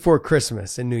least it's before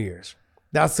Christmas and New Year's.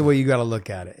 That's the way you got to look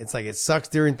at it. It's like it sucks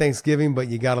during Thanksgiving, but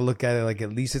you got to look at it like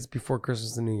at least it's before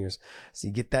Christmas and New Year's. So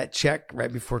you get that check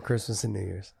right before Christmas and New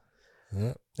Year's.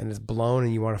 Yep. And it's blown,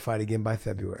 and you want to fight again by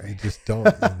February. You just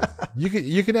don't.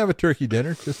 You can have a turkey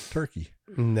dinner, just turkey.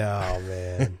 No,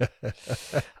 man.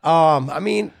 I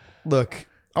mean, look,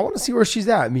 I want to see where she's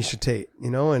at, Miesha Tate.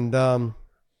 And I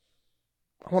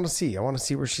want to see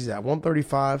where she's at.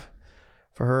 135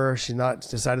 for her. She's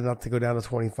decided not to go down to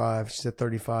 25. She's at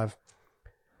 35.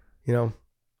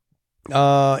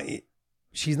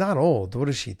 She's not old. What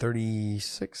is she?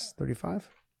 36, 35?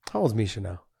 How old is Miesha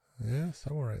now? Yeah,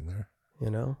 somewhere right in there.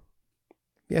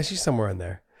 Yeah, she's somewhere in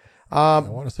there. I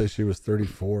want to say she was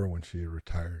 34 when she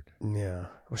retired. Yeah,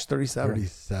 or she's 37.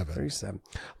 37.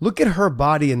 Look at her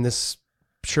body in this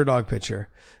Sherdog picture,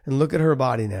 and look at her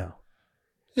body now.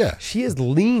 Yeah, she has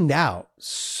leaned out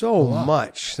so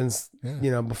much since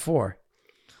before.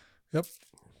 Yep,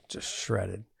 just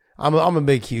shredded. I'm a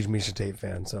big, huge Miesha Tate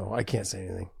fan, so I can't say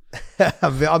anything.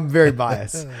 I'm very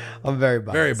biased.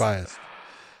 Very biased.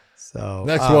 So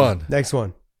next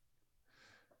one.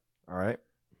 All right.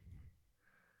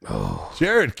 Oh,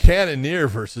 Jared Cannonier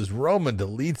versus Roman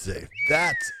Dolidze.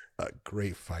 That's a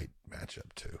great fight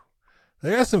matchup too.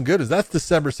 They got some good ones. That's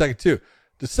December 2nd too.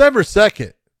 December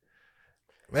 2nd.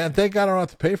 Man, thank God I don't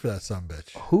have to pay for that son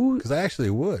bitch. Because I actually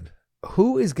would.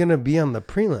 Who is going to be on the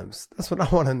prelims? That's what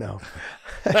I want to know.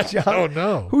 John, I don't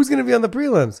know. Who's going to be on the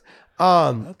prelims?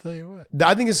 I'll tell you what.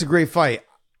 I think it's a great fight.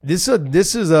 This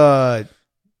is a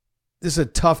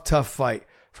tough fight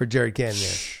for Jared Cannonier.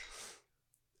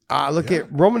 Look at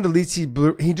Roman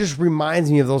Dolidze. He just reminds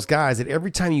me of those guys that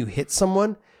every time you hit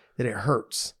someone, that it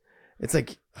hurts. It's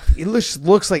like it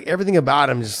looks like everything about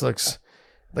him just looks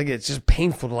like it's just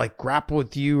painful to like grapple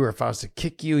with you, or if I was to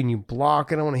kick you and you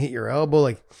block, I don't want to hit your elbow,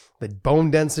 like the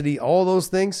bone density, all those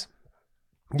things.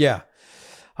 Yeah.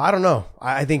 I don't know.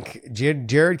 I think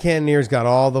Jared Cannonier's got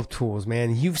all the tools,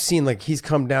 man. You've seen like he's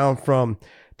come down from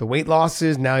the weight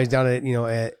losses. Now he's down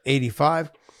at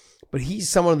 85, but he's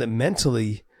someone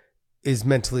that is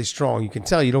mentally strong. You can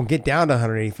tell you don't get down to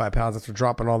 185 pounds after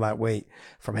dropping all that weight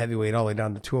from heavyweight all the way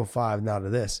down to 205 now to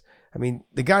this. I mean,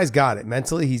 the guy's got it.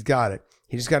 Mentally, he's got it.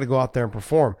 He just got to go out there and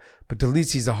perform. But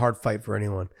Dolidze's a hard fight for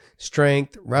anyone.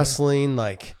 Strength, wrestling,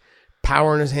 like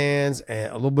power in his hands,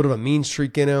 and a little bit of a mean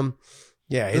streak in him.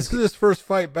 Yeah. This is his first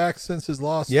fight back since his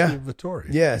loss to Vettori.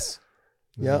 Yes.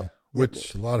 Yeah.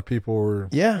 Which a lot of people were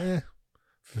 50-50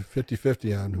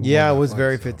 on. Yeah, I was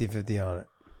very 50-50 on it.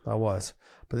 I was.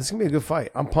 But this is going to be a good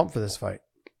fight. I'm pumped for this fight.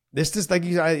 This just like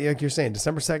you're saying,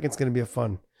 December 2nd is going to be a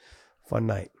fun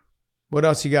night. What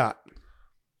else you got?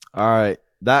 All right.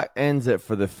 That ends it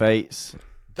for the fights.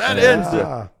 That ends it.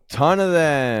 Ton of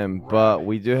them. But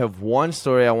we do have one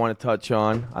story I want to touch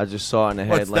on. I just saw it in the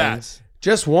headlines.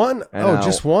 Just one?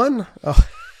 Just one? Oh.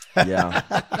 Yeah.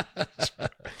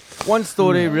 One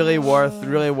story really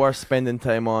worth spending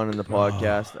time on in the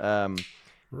podcast.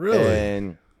 Really?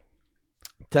 And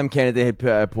Tim Kennedy had put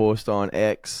out a post on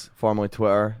X, formerly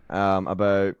Twitter,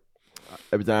 about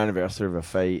it was an anniversary of a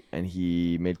fight, and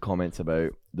he made comments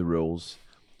about the rules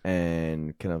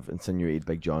and kind of insinuated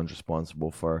Big John's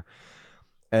responsible for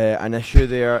an issue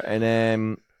there,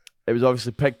 and it was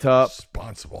obviously picked up.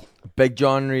 Responsible. Big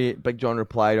John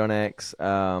replied on X,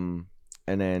 and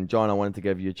then John, I wanted to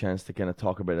give you a chance to kind of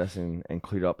talk about this and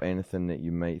clear up anything that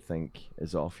you might think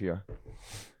is off here.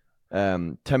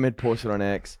 Tim had posted on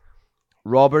X,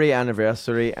 robbery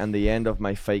anniversary and the end of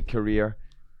my fight career.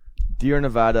 Dear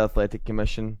Nevada Athletic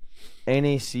Commission,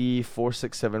 NAC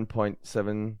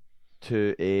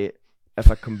 467.728. If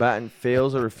a combatant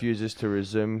fails or refuses to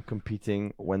resume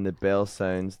competing when the bell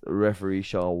sounds, the referee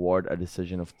shall award a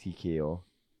decision of TKO.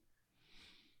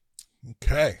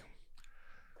 Okay.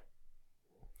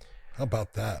 How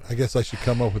about that? I guess I should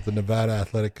come up with the Nevada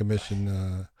Athletic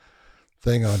Commission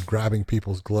thing on grabbing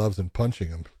people's gloves and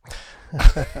punching them.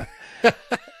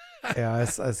 Yeah, I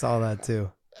saw that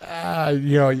too.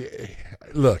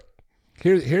 Look,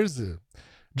 here's the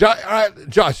Josh. All right,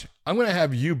 Josh, I'm going to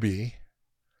have you be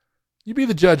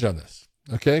the judge on this,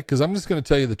 okay? Because I'm just going to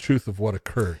tell you the truth of what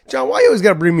occurred. John, why you always got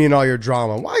to bring me in all your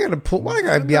drama? Why I got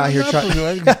to be out here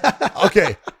trying?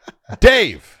 Okay,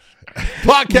 Dave,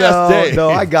 podcast Dave. No,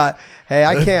 I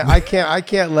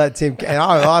can't let Tim. And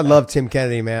I love Tim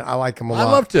Kennedy, man. I like him a lot.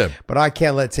 I love Tim, but I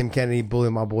can't let Tim Kennedy bully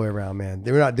my boy around, man.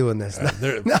 We're not doing this.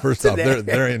 First off,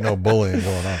 there ain't no bullying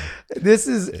going on. This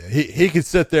is he can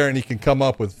sit there and he can come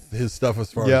up with his stuff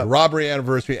as far as robbery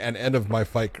anniversary and end of my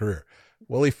fight career.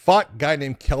 Well, he fought a guy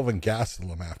named Kelvin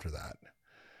Gastelum after that.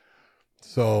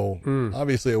 So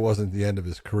obviously it wasn't the end of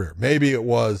his career. Maybe it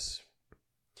was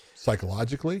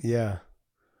psychologically. Yeah.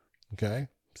 Okay.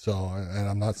 So, and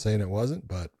I'm not saying it wasn't,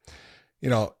 but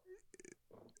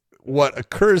what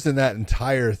occurs in that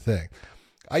entire thing,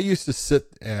 I used to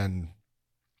sit and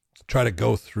try to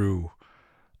go through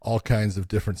all kinds of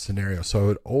different scenarios. So I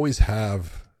would always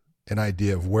have an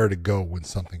idea of where to go when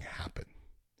something happened.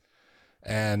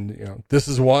 And, this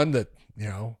is one that,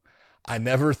 I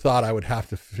never thought I would have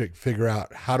to figure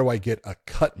out how do I get a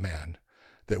cut man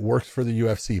that works for the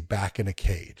UFC back in a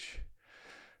cage?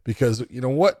 Because,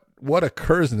 what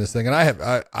occurs in this thing, and I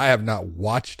have not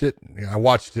watched it. I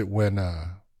watched it when,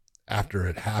 after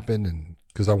it happened, and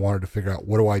because I wanted to figure out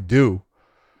what do I do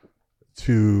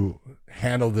to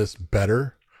handle this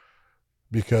better,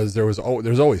 because there's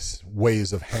always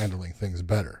ways of handling things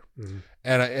better. Mm-hmm.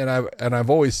 And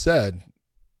I've always said,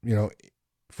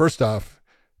 first off,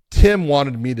 Tim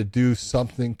wanted me to do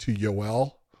something to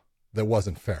Yoel that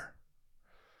wasn't fair.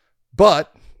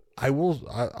 But I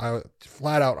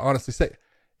flat out honestly say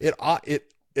it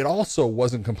also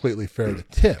wasn't completely fair to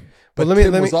Tim. But let me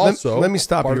stop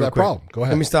you real quick. Problem. Go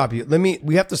ahead. Let me stop you.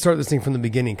 We have to start this thing from the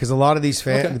beginning, because a lot of these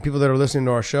fans, the people that are listening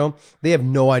to our show, they have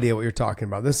no idea what you're talking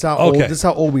about. This is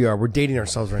how old we are. We're dating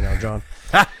ourselves right now, John.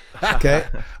 Okay.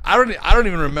 I don't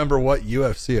even remember what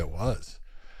UFC it was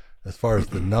as far as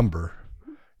the number.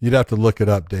 You'd have to look it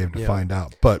up, Dave, to find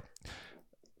out. But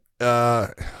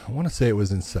I want to say it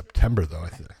was in September, though. I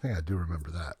think I do remember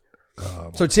that.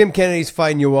 So Tim Kennedy's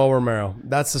fighting Yoel Romero.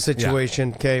 That's the situation.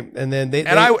 Yeah. Okay. And then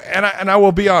I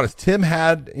will be honest. Tim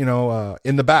had,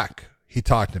 in the back, he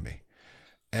talked to me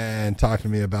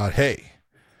about, hey,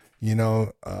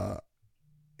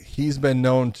 he's been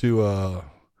known to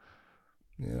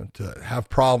have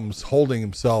problems holding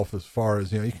himself, as far as,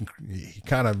 he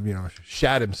kind of,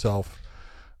 shat himself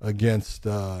against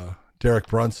Derek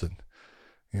Brunson.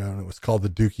 And it was called the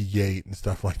Dookie Gate and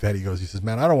stuff like that. He says,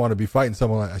 man, I don't want to be fighting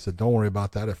someone like. I said, don't worry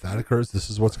about that. If that occurs, this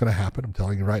is what's going to happen. I'm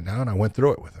telling you right now. And I went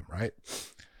through it with him, right?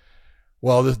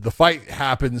 Well, the fight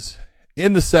happens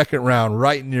in the second round,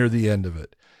 right near the end of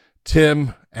it.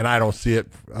 Tim, and I don't see it,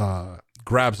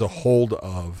 grabs a hold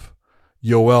of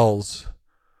Yoel's,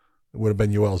 it would have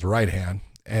been Yoel's right hand.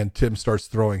 And Tim starts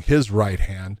throwing his right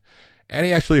hand. And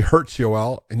he actually hurts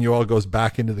Yoel. And Yoel goes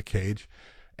back into the cage.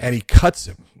 And he cuts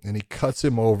him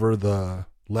over the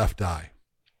left eye.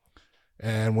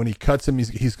 And when he cuts him,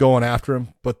 he's going after him,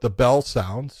 but the bell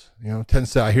sounds, 10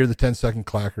 I hear the 10-second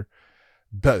clacker.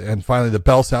 And finally the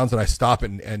bell sounds, and I stop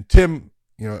it. And Tim,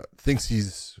 thinks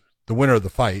he's the winner of the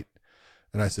fight.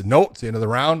 And I said, nope, it's the end of the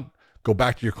round. Go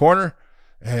back to your corner.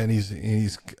 And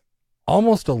he's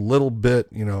almost a little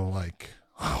bit, like,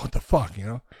 oh, what the fuck,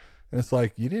 And it's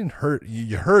like, you hurt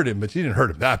him, but you didn't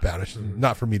hurt him that bad. It's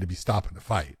not for me to be stopping the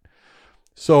fight.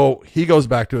 So he goes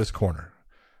back to his corner.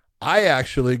 I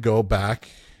actually go back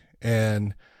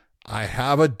and I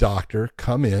have a doctor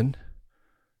come in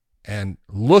and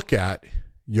look at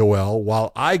Yoel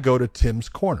while I go to Tim's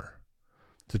corner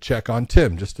to check on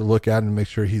Tim, just to look at him and make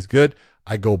sure he's good.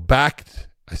 I go back,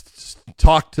 I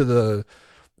talk to the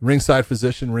ringside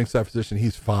physician,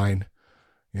 he's fine.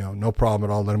 No problem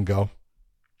at all, let him go.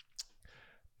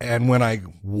 And when I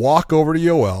walk over to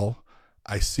Yoel,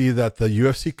 I see that the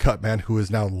UFC cut man, who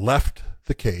has now left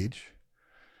the cage,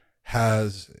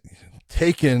 has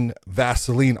taken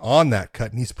Vaseline on that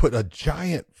cut, and he's put a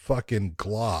giant fucking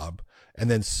glob and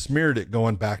then smeared it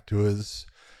going back to his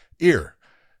ear.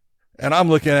 And I'm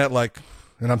looking at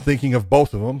and I'm thinking of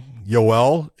both of them.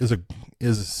 Yoel is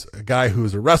a guy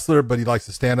who's a wrestler, but he likes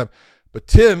to stand up. But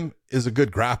Tim is a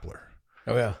good grappler.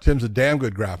 Oh yeah, Tim's a damn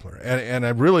good grappler. And I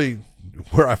really,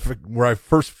 where I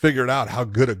first figured out how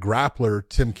good a grappler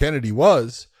Tim Kennedy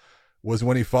was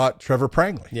when he fought Trevor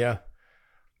Prangley. Yeah.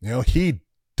 He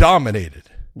dominated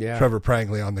Yeah. Trevor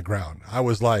Prangley on the ground. I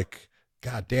was like,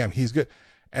 God damn, he's good.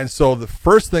 And so the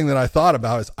first thing that I thought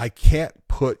about is I can't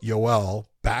put Yoel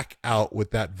back out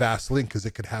with that Vaseline because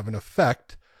it could have an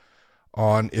effect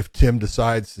on if Tim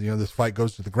decides, this fight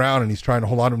goes to the ground and he's trying to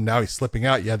hold on to him. Now he's slipping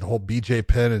out. You had the whole BJ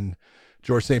Penn and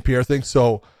George St. Pierre thing.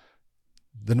 So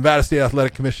the Nevada State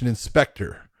Athletic Commission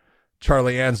inspector,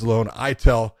 Charlie Anzalone, I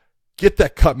tell, get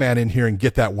that cut man in here and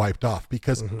get that wiped off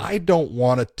because I don't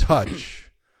want to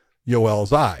touch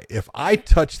Yoel's eye. If I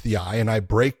touch the eye and I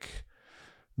break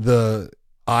the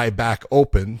eye back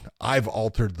open, I've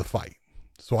altered the fight.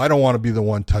 So I don't want to be the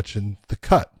one touching the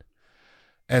cut.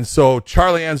 And so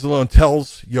Charlie Anzalone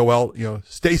tells Yoel,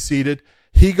 stay seated.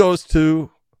 He goes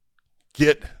to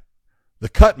get the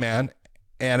cut man.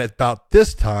 And at about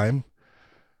this time,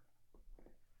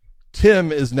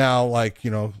 Tim is now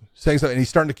saying something,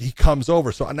 and he comes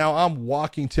over. So now I'm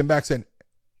walking Tim back saying,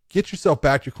 get yourself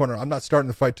back to your corner. I'm not starting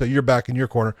the fight till you're back in your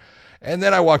corner. And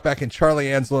then I walk back and Charlie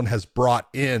Anzalone has brought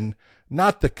in,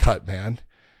 not the cut man,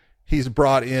 he's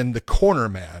brought in the corner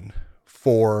man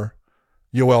for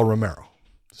Yoel Romero.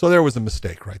 So there was a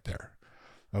mistake right there.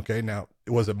 Okay. Now,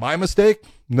 was it my mistake?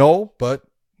 No, but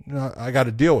I got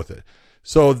to deal with it.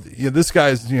 So this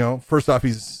guy's, first off,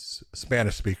 he's a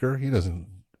Spanish speaker. He doesn't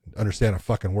understand a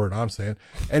fucking word I'm saying.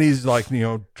 And he's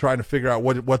trying to figure out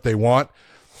what they want.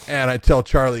 And I tell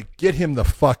Charlie, get him the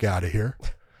fuck out of here.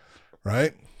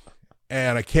 Right.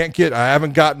 And I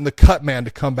haven't gotten the cut man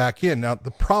to come back in. Now,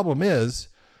 the problem is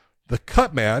the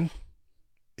cut man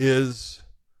is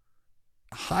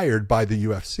hired by the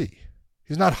UFC.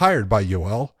 He's not hired by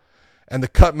Yoel. And the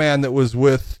cut man that was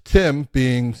with Tim,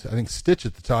 being, I think, Stitch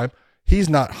at the time, he's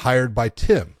not hired by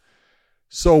Tim.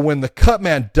 So when the cut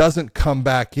man doesn't come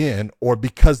back in, or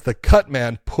because the cut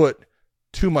man put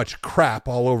too much crap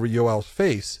all over Yoel's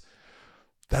face,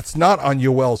 that's not on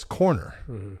Yoel's corner.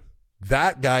 Mm-hmm.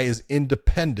 That guy is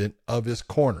independent of his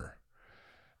corner.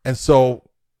 And so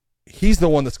he's the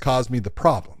one that's caused me the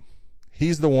problem.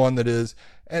 He's the one that is,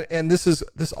 and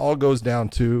this all goes down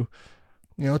to,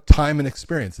 time and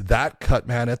experience. That cut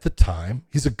man at the time,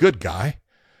 he's a good guy,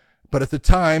 but at the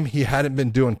time he hadn't been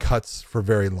doing cuts for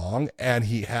very long, and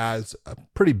he has a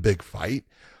pretty big fight,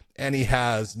 and he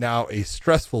has now a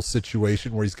stressful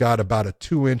situation where he's got about a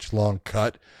 2-inch long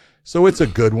cut. So it's a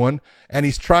good one, and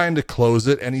he's trying to close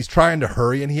it, and he's trying to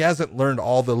hurry, and he hasn't learned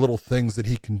all the little things that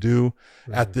he can do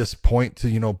at this point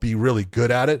to, be really good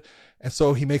at it. And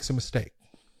so he makes a mistake.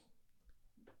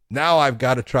 Now I've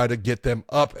got to try to get them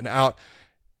up and out,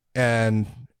 and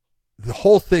the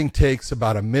whole thing takes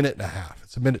about a minute and a half.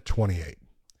 It's 1:28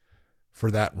 for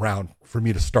that round, for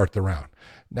me to start the round.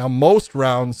 Now, most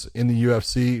rounds in the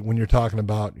UFC, when you're talking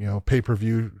about,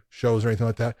 pay-per-view shows or anything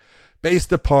like that,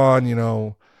 based upon,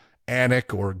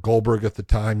 Anik or Goldberg at the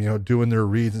time, doing their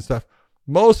reads and stuff,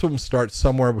 most of them start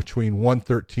somewhere between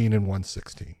 113 and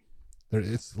 116.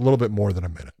 It's a little bit more than a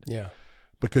minute. Yeah.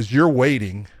 Because you're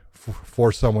waiting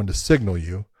for someone to signal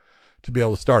you to be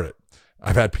able to start it.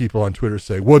 I've had people on Twitter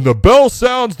say, when the bell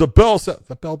sounds, the bell sounds.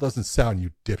 The bell doesn't sound,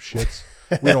 you dipshits.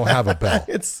 We don't have a bell.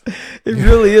 It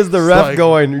really is the ref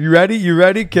going, you ready? You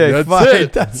ready? Okay, that's fine.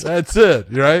 It. That's it,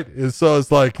 right? And so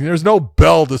it's like, there's no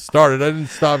bell to start it. I didn't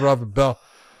stop it off a bell.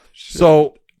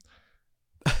 So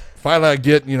finally I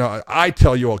get, I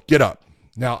tell you all, get up.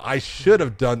 Now I should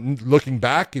have done, looking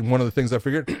back, and one of the things I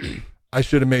figured, I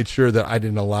should have made sure that I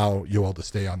didn't allow Yoel to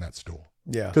stay on that stool.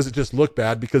 Yeah. Because it just looked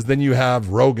bad, because then you have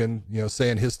Rogan,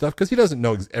 saying his stuff, because he doesn't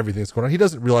know everything that's going on. He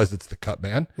doesn't realize it's the cut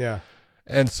man. Yeah.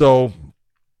 And so,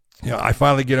 I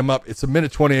finally get him up. It's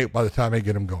 1:28 by the time I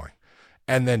get him going.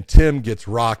 And then Tim gets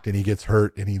rocked and he gets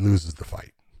hurt and he loses the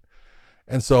fight.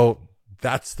 And so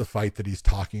that's the fight that he's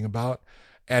talking about.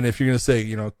 And if you're going to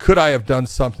say, could I have done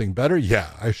something better? Yeah,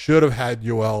 I should have had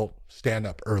Yoel stand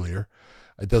up earlier.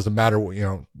 It doesn't matter what,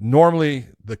 normally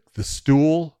the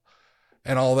stool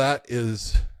and all that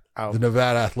is Out. the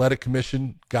Nevada Athletic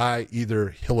Commission guy. Either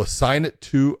he'll assign it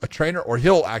to a trainer or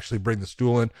he'll actually bring the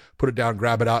stool in, put it down,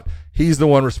 grab it out. He's the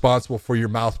one responsible for your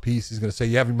mouthpiece. He's going to say,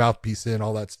 you have your mouthpiece in,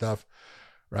 all that stuff.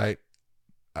 Right.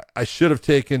 I should have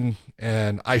taken,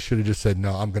 and I should have just said,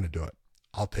 no, I'm going to do it.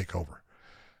 I'll take over.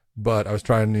 But I was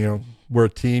trying, we're a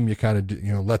team. You kind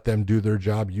of, let them do their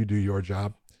job. You do your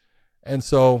job. And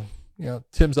so,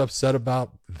 Tim's upset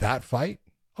about that fight.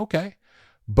 Okay.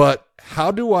 But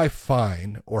how do I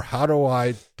find, or how do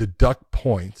I deduct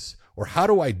points, or how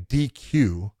do I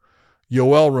DQ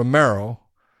Yoel Romero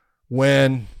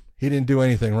when he didn't do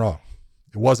anything wrong?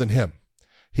 It wasn't him.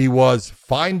 He was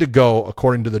fine to go,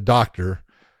 according to the doctor,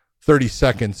 30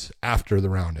 seconds after the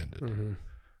round ended. Mm-hmm.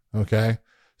 Okay.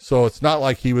 So it's not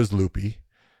like he was loopy,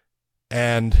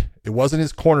 and it wasn't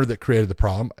his corner that created the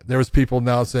problem. There was people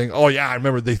now saying, oh yeah, I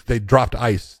remember they dropped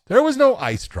ice. There was no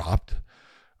ice dropped.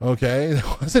 Okay.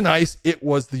 There wasn't ice. It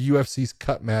was the UFC's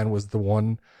cut man was the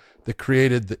one that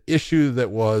created the issue that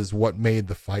was what made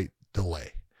the fight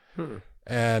delay.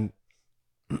 And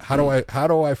how do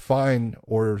I find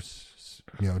or,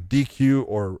 DQ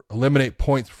or eliminate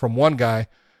points from one guy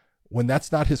when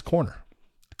that's not his corner?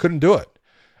 I couldn't do it.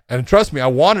 And trust me, I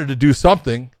wanted to do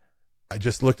something. I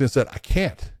just looked and said, I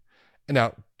can't. And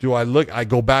now I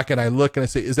go back and I look and I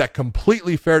say, is that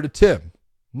completely fair to Tim?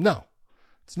 No,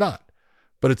 it's not.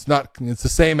 But it's the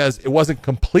same as it wasn't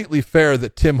completely fair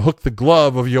that Tim hooked the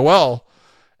glove of Yoel,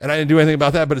 and I didn't do anything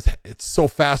about that, but it's so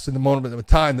fast in the moment of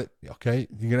time that, okay,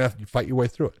 you're going to have to fight your way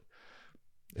through it.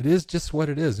 It is just what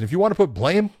it is. And if you want to put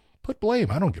blame.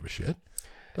 I don't give a shit. It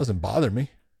doesn't bother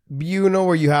me. You know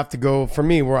where you have to go, for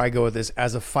me, where I go with this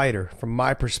as a fighter, from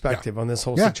my perspective on this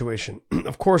whole situation.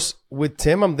 Of course, with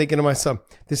Tim, I'm thinking to myself,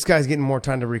 this guy's getting more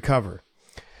time to recover.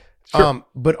 Sure.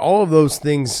 But all those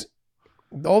things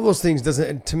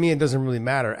doesn't, to me, it doesn't really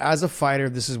matter. As a fighter,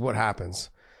 this is what happens.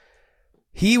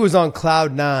 He was on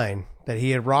cloud 9 that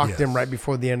he had rocked him right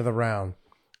before the end of the round.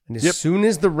 And as soon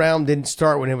as the round didn't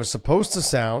start when it was supposed to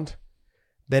sound,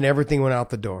 then everything went out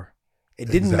the door. It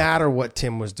didn't matter what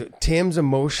Tim was doing. Tim's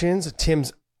emotions,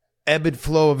 Tim's ebbed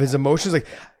flow of his emotions, like,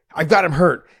 I've got him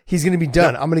hurt. He's going to be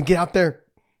done. I'm going to get out there.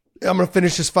 I'm going to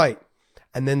finish this fight.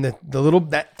 And then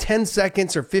that 10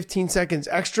 seconds or 15 seconds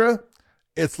extra.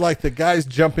 It's like the guys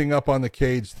jumping up on the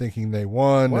cage thinking they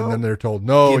won, and then they're told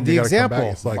no, and you got to come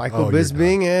back. It's like, Michael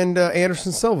Bisping and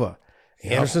Anderson Silva.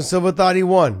 Yep. Anderson Silva thought he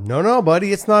won. No,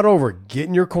 buddy, it's not over. Get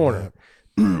in your corner.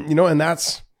 And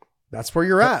that's where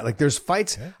you're at. Like, there's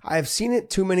fights. Yeah. I've seen it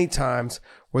too many times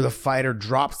where the fighter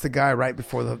drops the guy right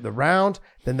before the round.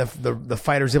 Then the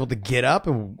fighter's able to get up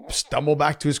and stumble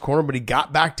back to his corner, but he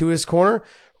got back to his corner.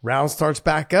 Round starts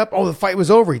back up. Oh, the fight was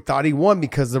over. He thought he won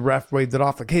because the ref waved it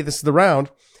off. Like, hey, this is the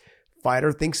round.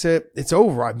 Fighter thinks it's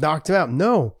over. I've knocked him out.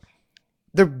 No,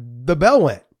 the bell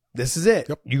went. This is it.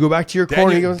 Yep. You go back to your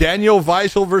corner. He goes, Daniel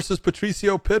Weichel versus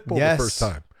Patricio Pitbull the first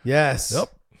time. Yes. Yep.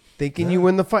 Thinking you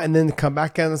win the fight, and then come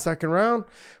back in the second round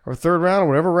or third round or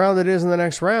whatever round it is in the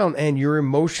next round, and your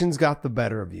emotions got the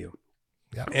better of you.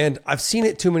 Yeah. And I've seen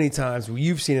it too many times. Well,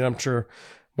 you've seen it, I'm sure,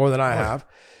 more than I have.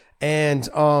 And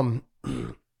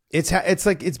it's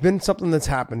like it's been something that's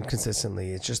happened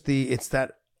consistently. It's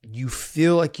that you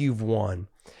feel like you've won.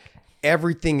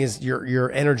 Everything is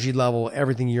your energy level,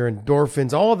 everything, your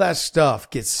endorphins, all of that stuff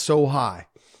gets so high.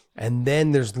 And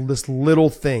then there's this little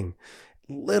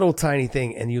tiny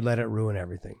thing, and you let it ruin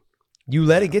everything. You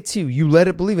let it get to you. You let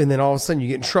it believe, and then all of a sudden you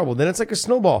get in trouble. Then it's like a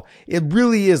snowball. It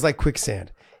really is like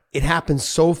quicksand. It happens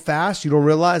so fast, you don't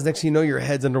realize. Next thing you know, your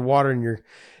head's underwater, and you're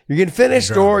getting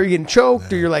finished, or you're getting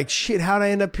choked, or you're like, shit, how'd I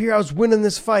end up here? I was winning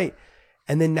this fight.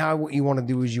 And then now what you want to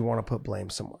do is you want to put blame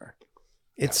somewhere.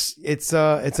 It's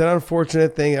an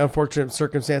unfortunate thing, unfortunate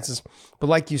circumstances. But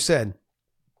like you said,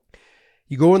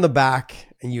 you go in the back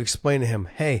and you explain to him,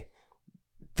 hey,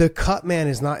 the cut man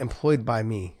is not employed by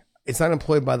me. It's not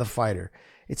employed by the fighter.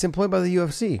 It's employed by the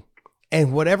UFC.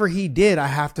 And whatever he did, I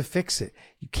have to fix it.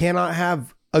 You cannot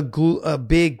have a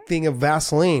big thing of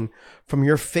Vaseline from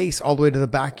your face all the way to the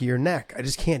back of your neck. I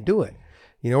just can't do it.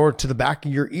 Or to the back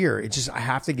of your ear. I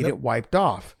have to get it wiped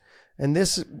off. And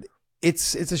it's a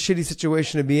shitty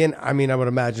situation to be in. I mean, I would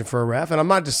imagine for a ref, and I'm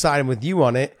not deciding with you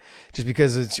on it just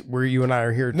because it's where you and I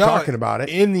are here talking about it.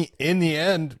 In the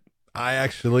end, I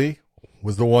actually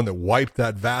was the one that wiped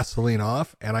that Vaseline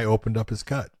off, and I opened up his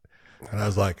cut, and I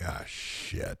was like,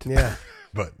 shit. Yeah.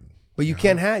 but you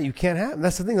can't have.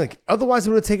 That's the thing. Like, otherwise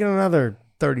it would have taken another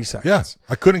 30 seconds. Yes.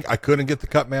 I couldn't get the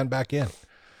cut man back in.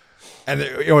 And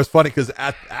it was funny because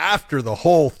after the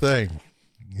whole thing,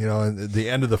 at the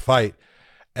end of the fight,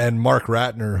 And Mark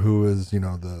Ratner, who is,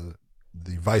 the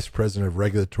vice president of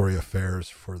regulatory affairs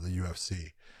for the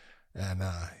UFC. And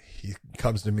he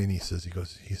comes to me and he says,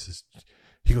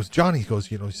 Johnny, he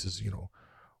says,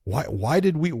 why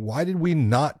did we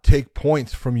not take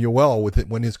points from Yoel with it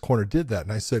when his corner did that?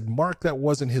 And I said, Mark, that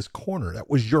wasn't his corner. That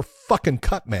was your fucking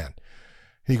cut man.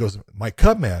 He goes, my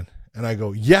cut man? And I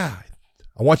go, yeah,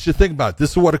 I want you to think about it.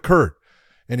 This is what occurred.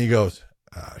 And he goes,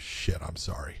 shit, I'm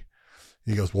sorry.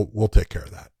 He goes, we'll take care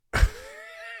of that.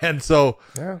 And so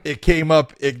it came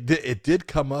up. It did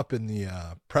come up in the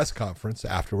press conference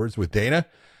afterwards with Dana.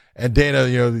 And Dana,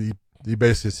 he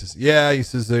basically says, yeah, he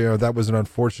says, that was an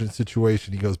unfortunate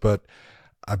situation. He goes, but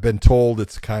I've been told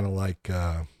it's kind of like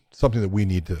something that we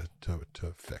need to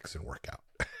fix and work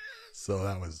out. So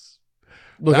that was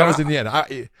in the end.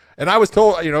 I was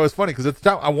told, it was funny because at the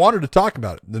time I wanted to talk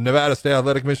about it. The Nevada State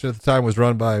Athletic Commission at the time was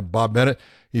run by Bob Bennett.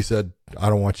 He said, I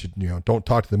don't want you, don't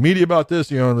talk to the media about this,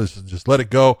 just let it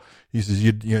go. He says,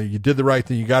 you did the right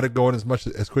thing. You got it going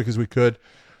as quick as we could.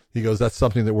 He goes, that's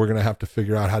something that we're going to have to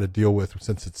figure out how to deal with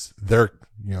since it's their,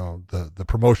 the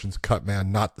promotion's cut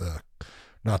man, not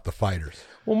the fighters.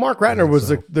 Well, Mark Ratner was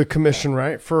the commission,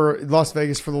 right, for Las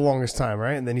Vegas for the longest time,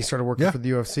 right? And then he started working for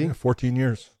the UFC. Yeah, 14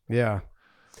 years. Yeah.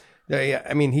 Yeah.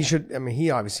 I mean,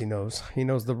 he obviously knows. He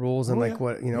knows the rules and what,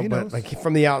 but knows. Like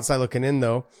from the outside looking in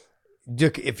though,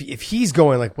 if he's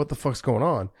going like, what the fuck's going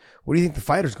on? What do you think the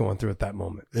fighter's going through at that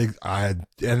moment?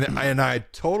 I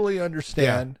totally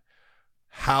understand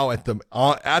how at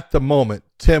the moment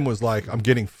Tim was like, I'm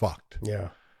getting fucked. Yeah.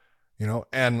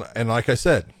 And like I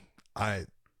said,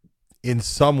 in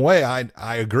some way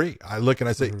I agree. I look and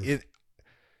I say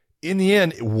in the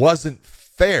end it wasn't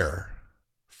fair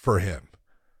for him,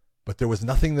 but there was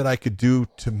nothing that I could do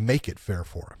to make it fair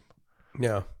for him.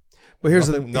 Yeah. But here's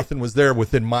nothing was there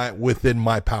within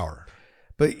my power.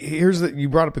 But you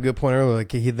brought up a good point earlier.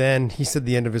 Like he said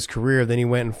the end of his career, then he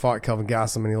went and fought Kelvin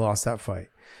Gastelum and he lost that fight.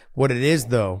 What it is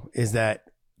though, is that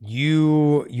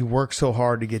you work so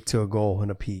hard to get to a goal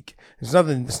and a peak. It's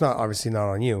not obviously not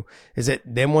on you. Is that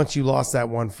then once you lost that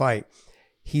one fight,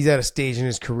 he's at a stage in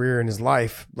his career, in his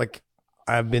life. Like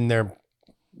I've been there,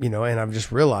 and I'm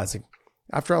just realizing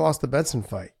after I lost the Benson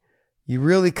fight, you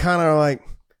really kind of like,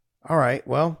 all right,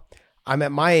 well, I'm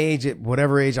at my age, at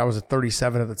whatever age I was at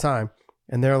 37 at the time.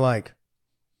 And they're like,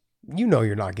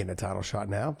 you're not getting a title shot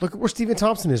now. Look at where Stephen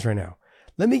Thompson is right now.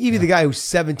 Let me give you the guy who's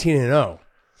 17-0.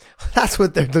 That's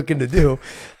what they're looking to do.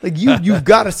 Like you've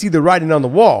got to see the writing on the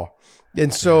wall.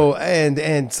 And so, and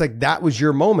it's like, that was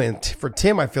your moment for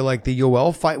Tim. I feel like the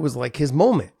Yoel fight was like his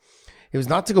moment. It was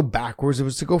not to go backwards. It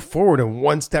was to go forward and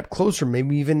one step closer,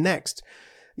 maybe even next,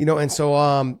 and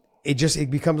so, it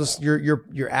becomes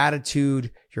your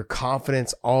attitude, your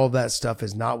confidence, all of that stuff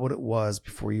is not what it was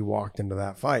before you walked into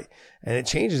that fight. And it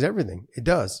changes everything. It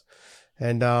does.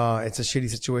 And, it's a shitty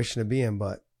situation to be in,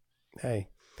 but hey,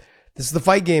 this is the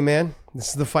fight game, man. This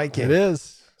is the fight game. It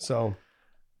is. So,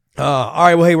 all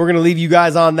right. Well, hey, we're going to leave you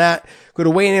guys on that. Go to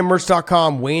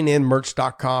weighingInmerch.com,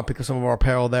 weighingInmerch.com. Pick up some of our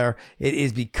apparel there. It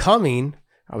is becoming,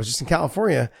 I was just in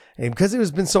California, and because it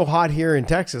has been so hot here in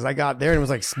Texas, I got there and it was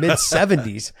like mid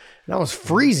 70s and I was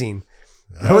freezing.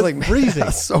 I was like, freezing.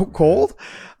 That's so cold.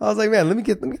 I was like, man, let me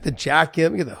get the jacket,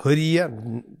 let me get the hoodie,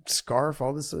 scarf,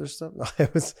 all this other stuff. No,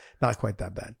 it was not quite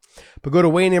that bad. But go to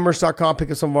weighingInmerch.com,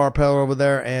 pick up some of our apparel over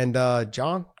there. And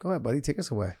John, go ahead, buddy, take us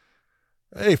away.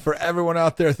 Hey, for everyone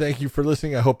out there, thank you for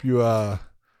listening. I hope you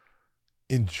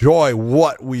enjoy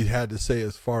what we had to say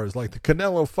as far as like the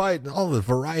Canelo fight and all the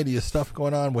variety of stuff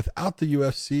going on without the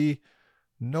UFC.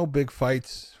 No big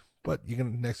fights, but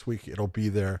next week it'll be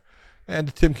there.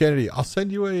 And Tim Kennedy, I'll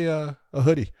send you a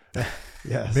hoodie.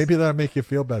 Yes. Maybe that'll make you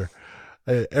feel better.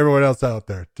 Hey, everyone else out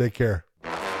there, take care.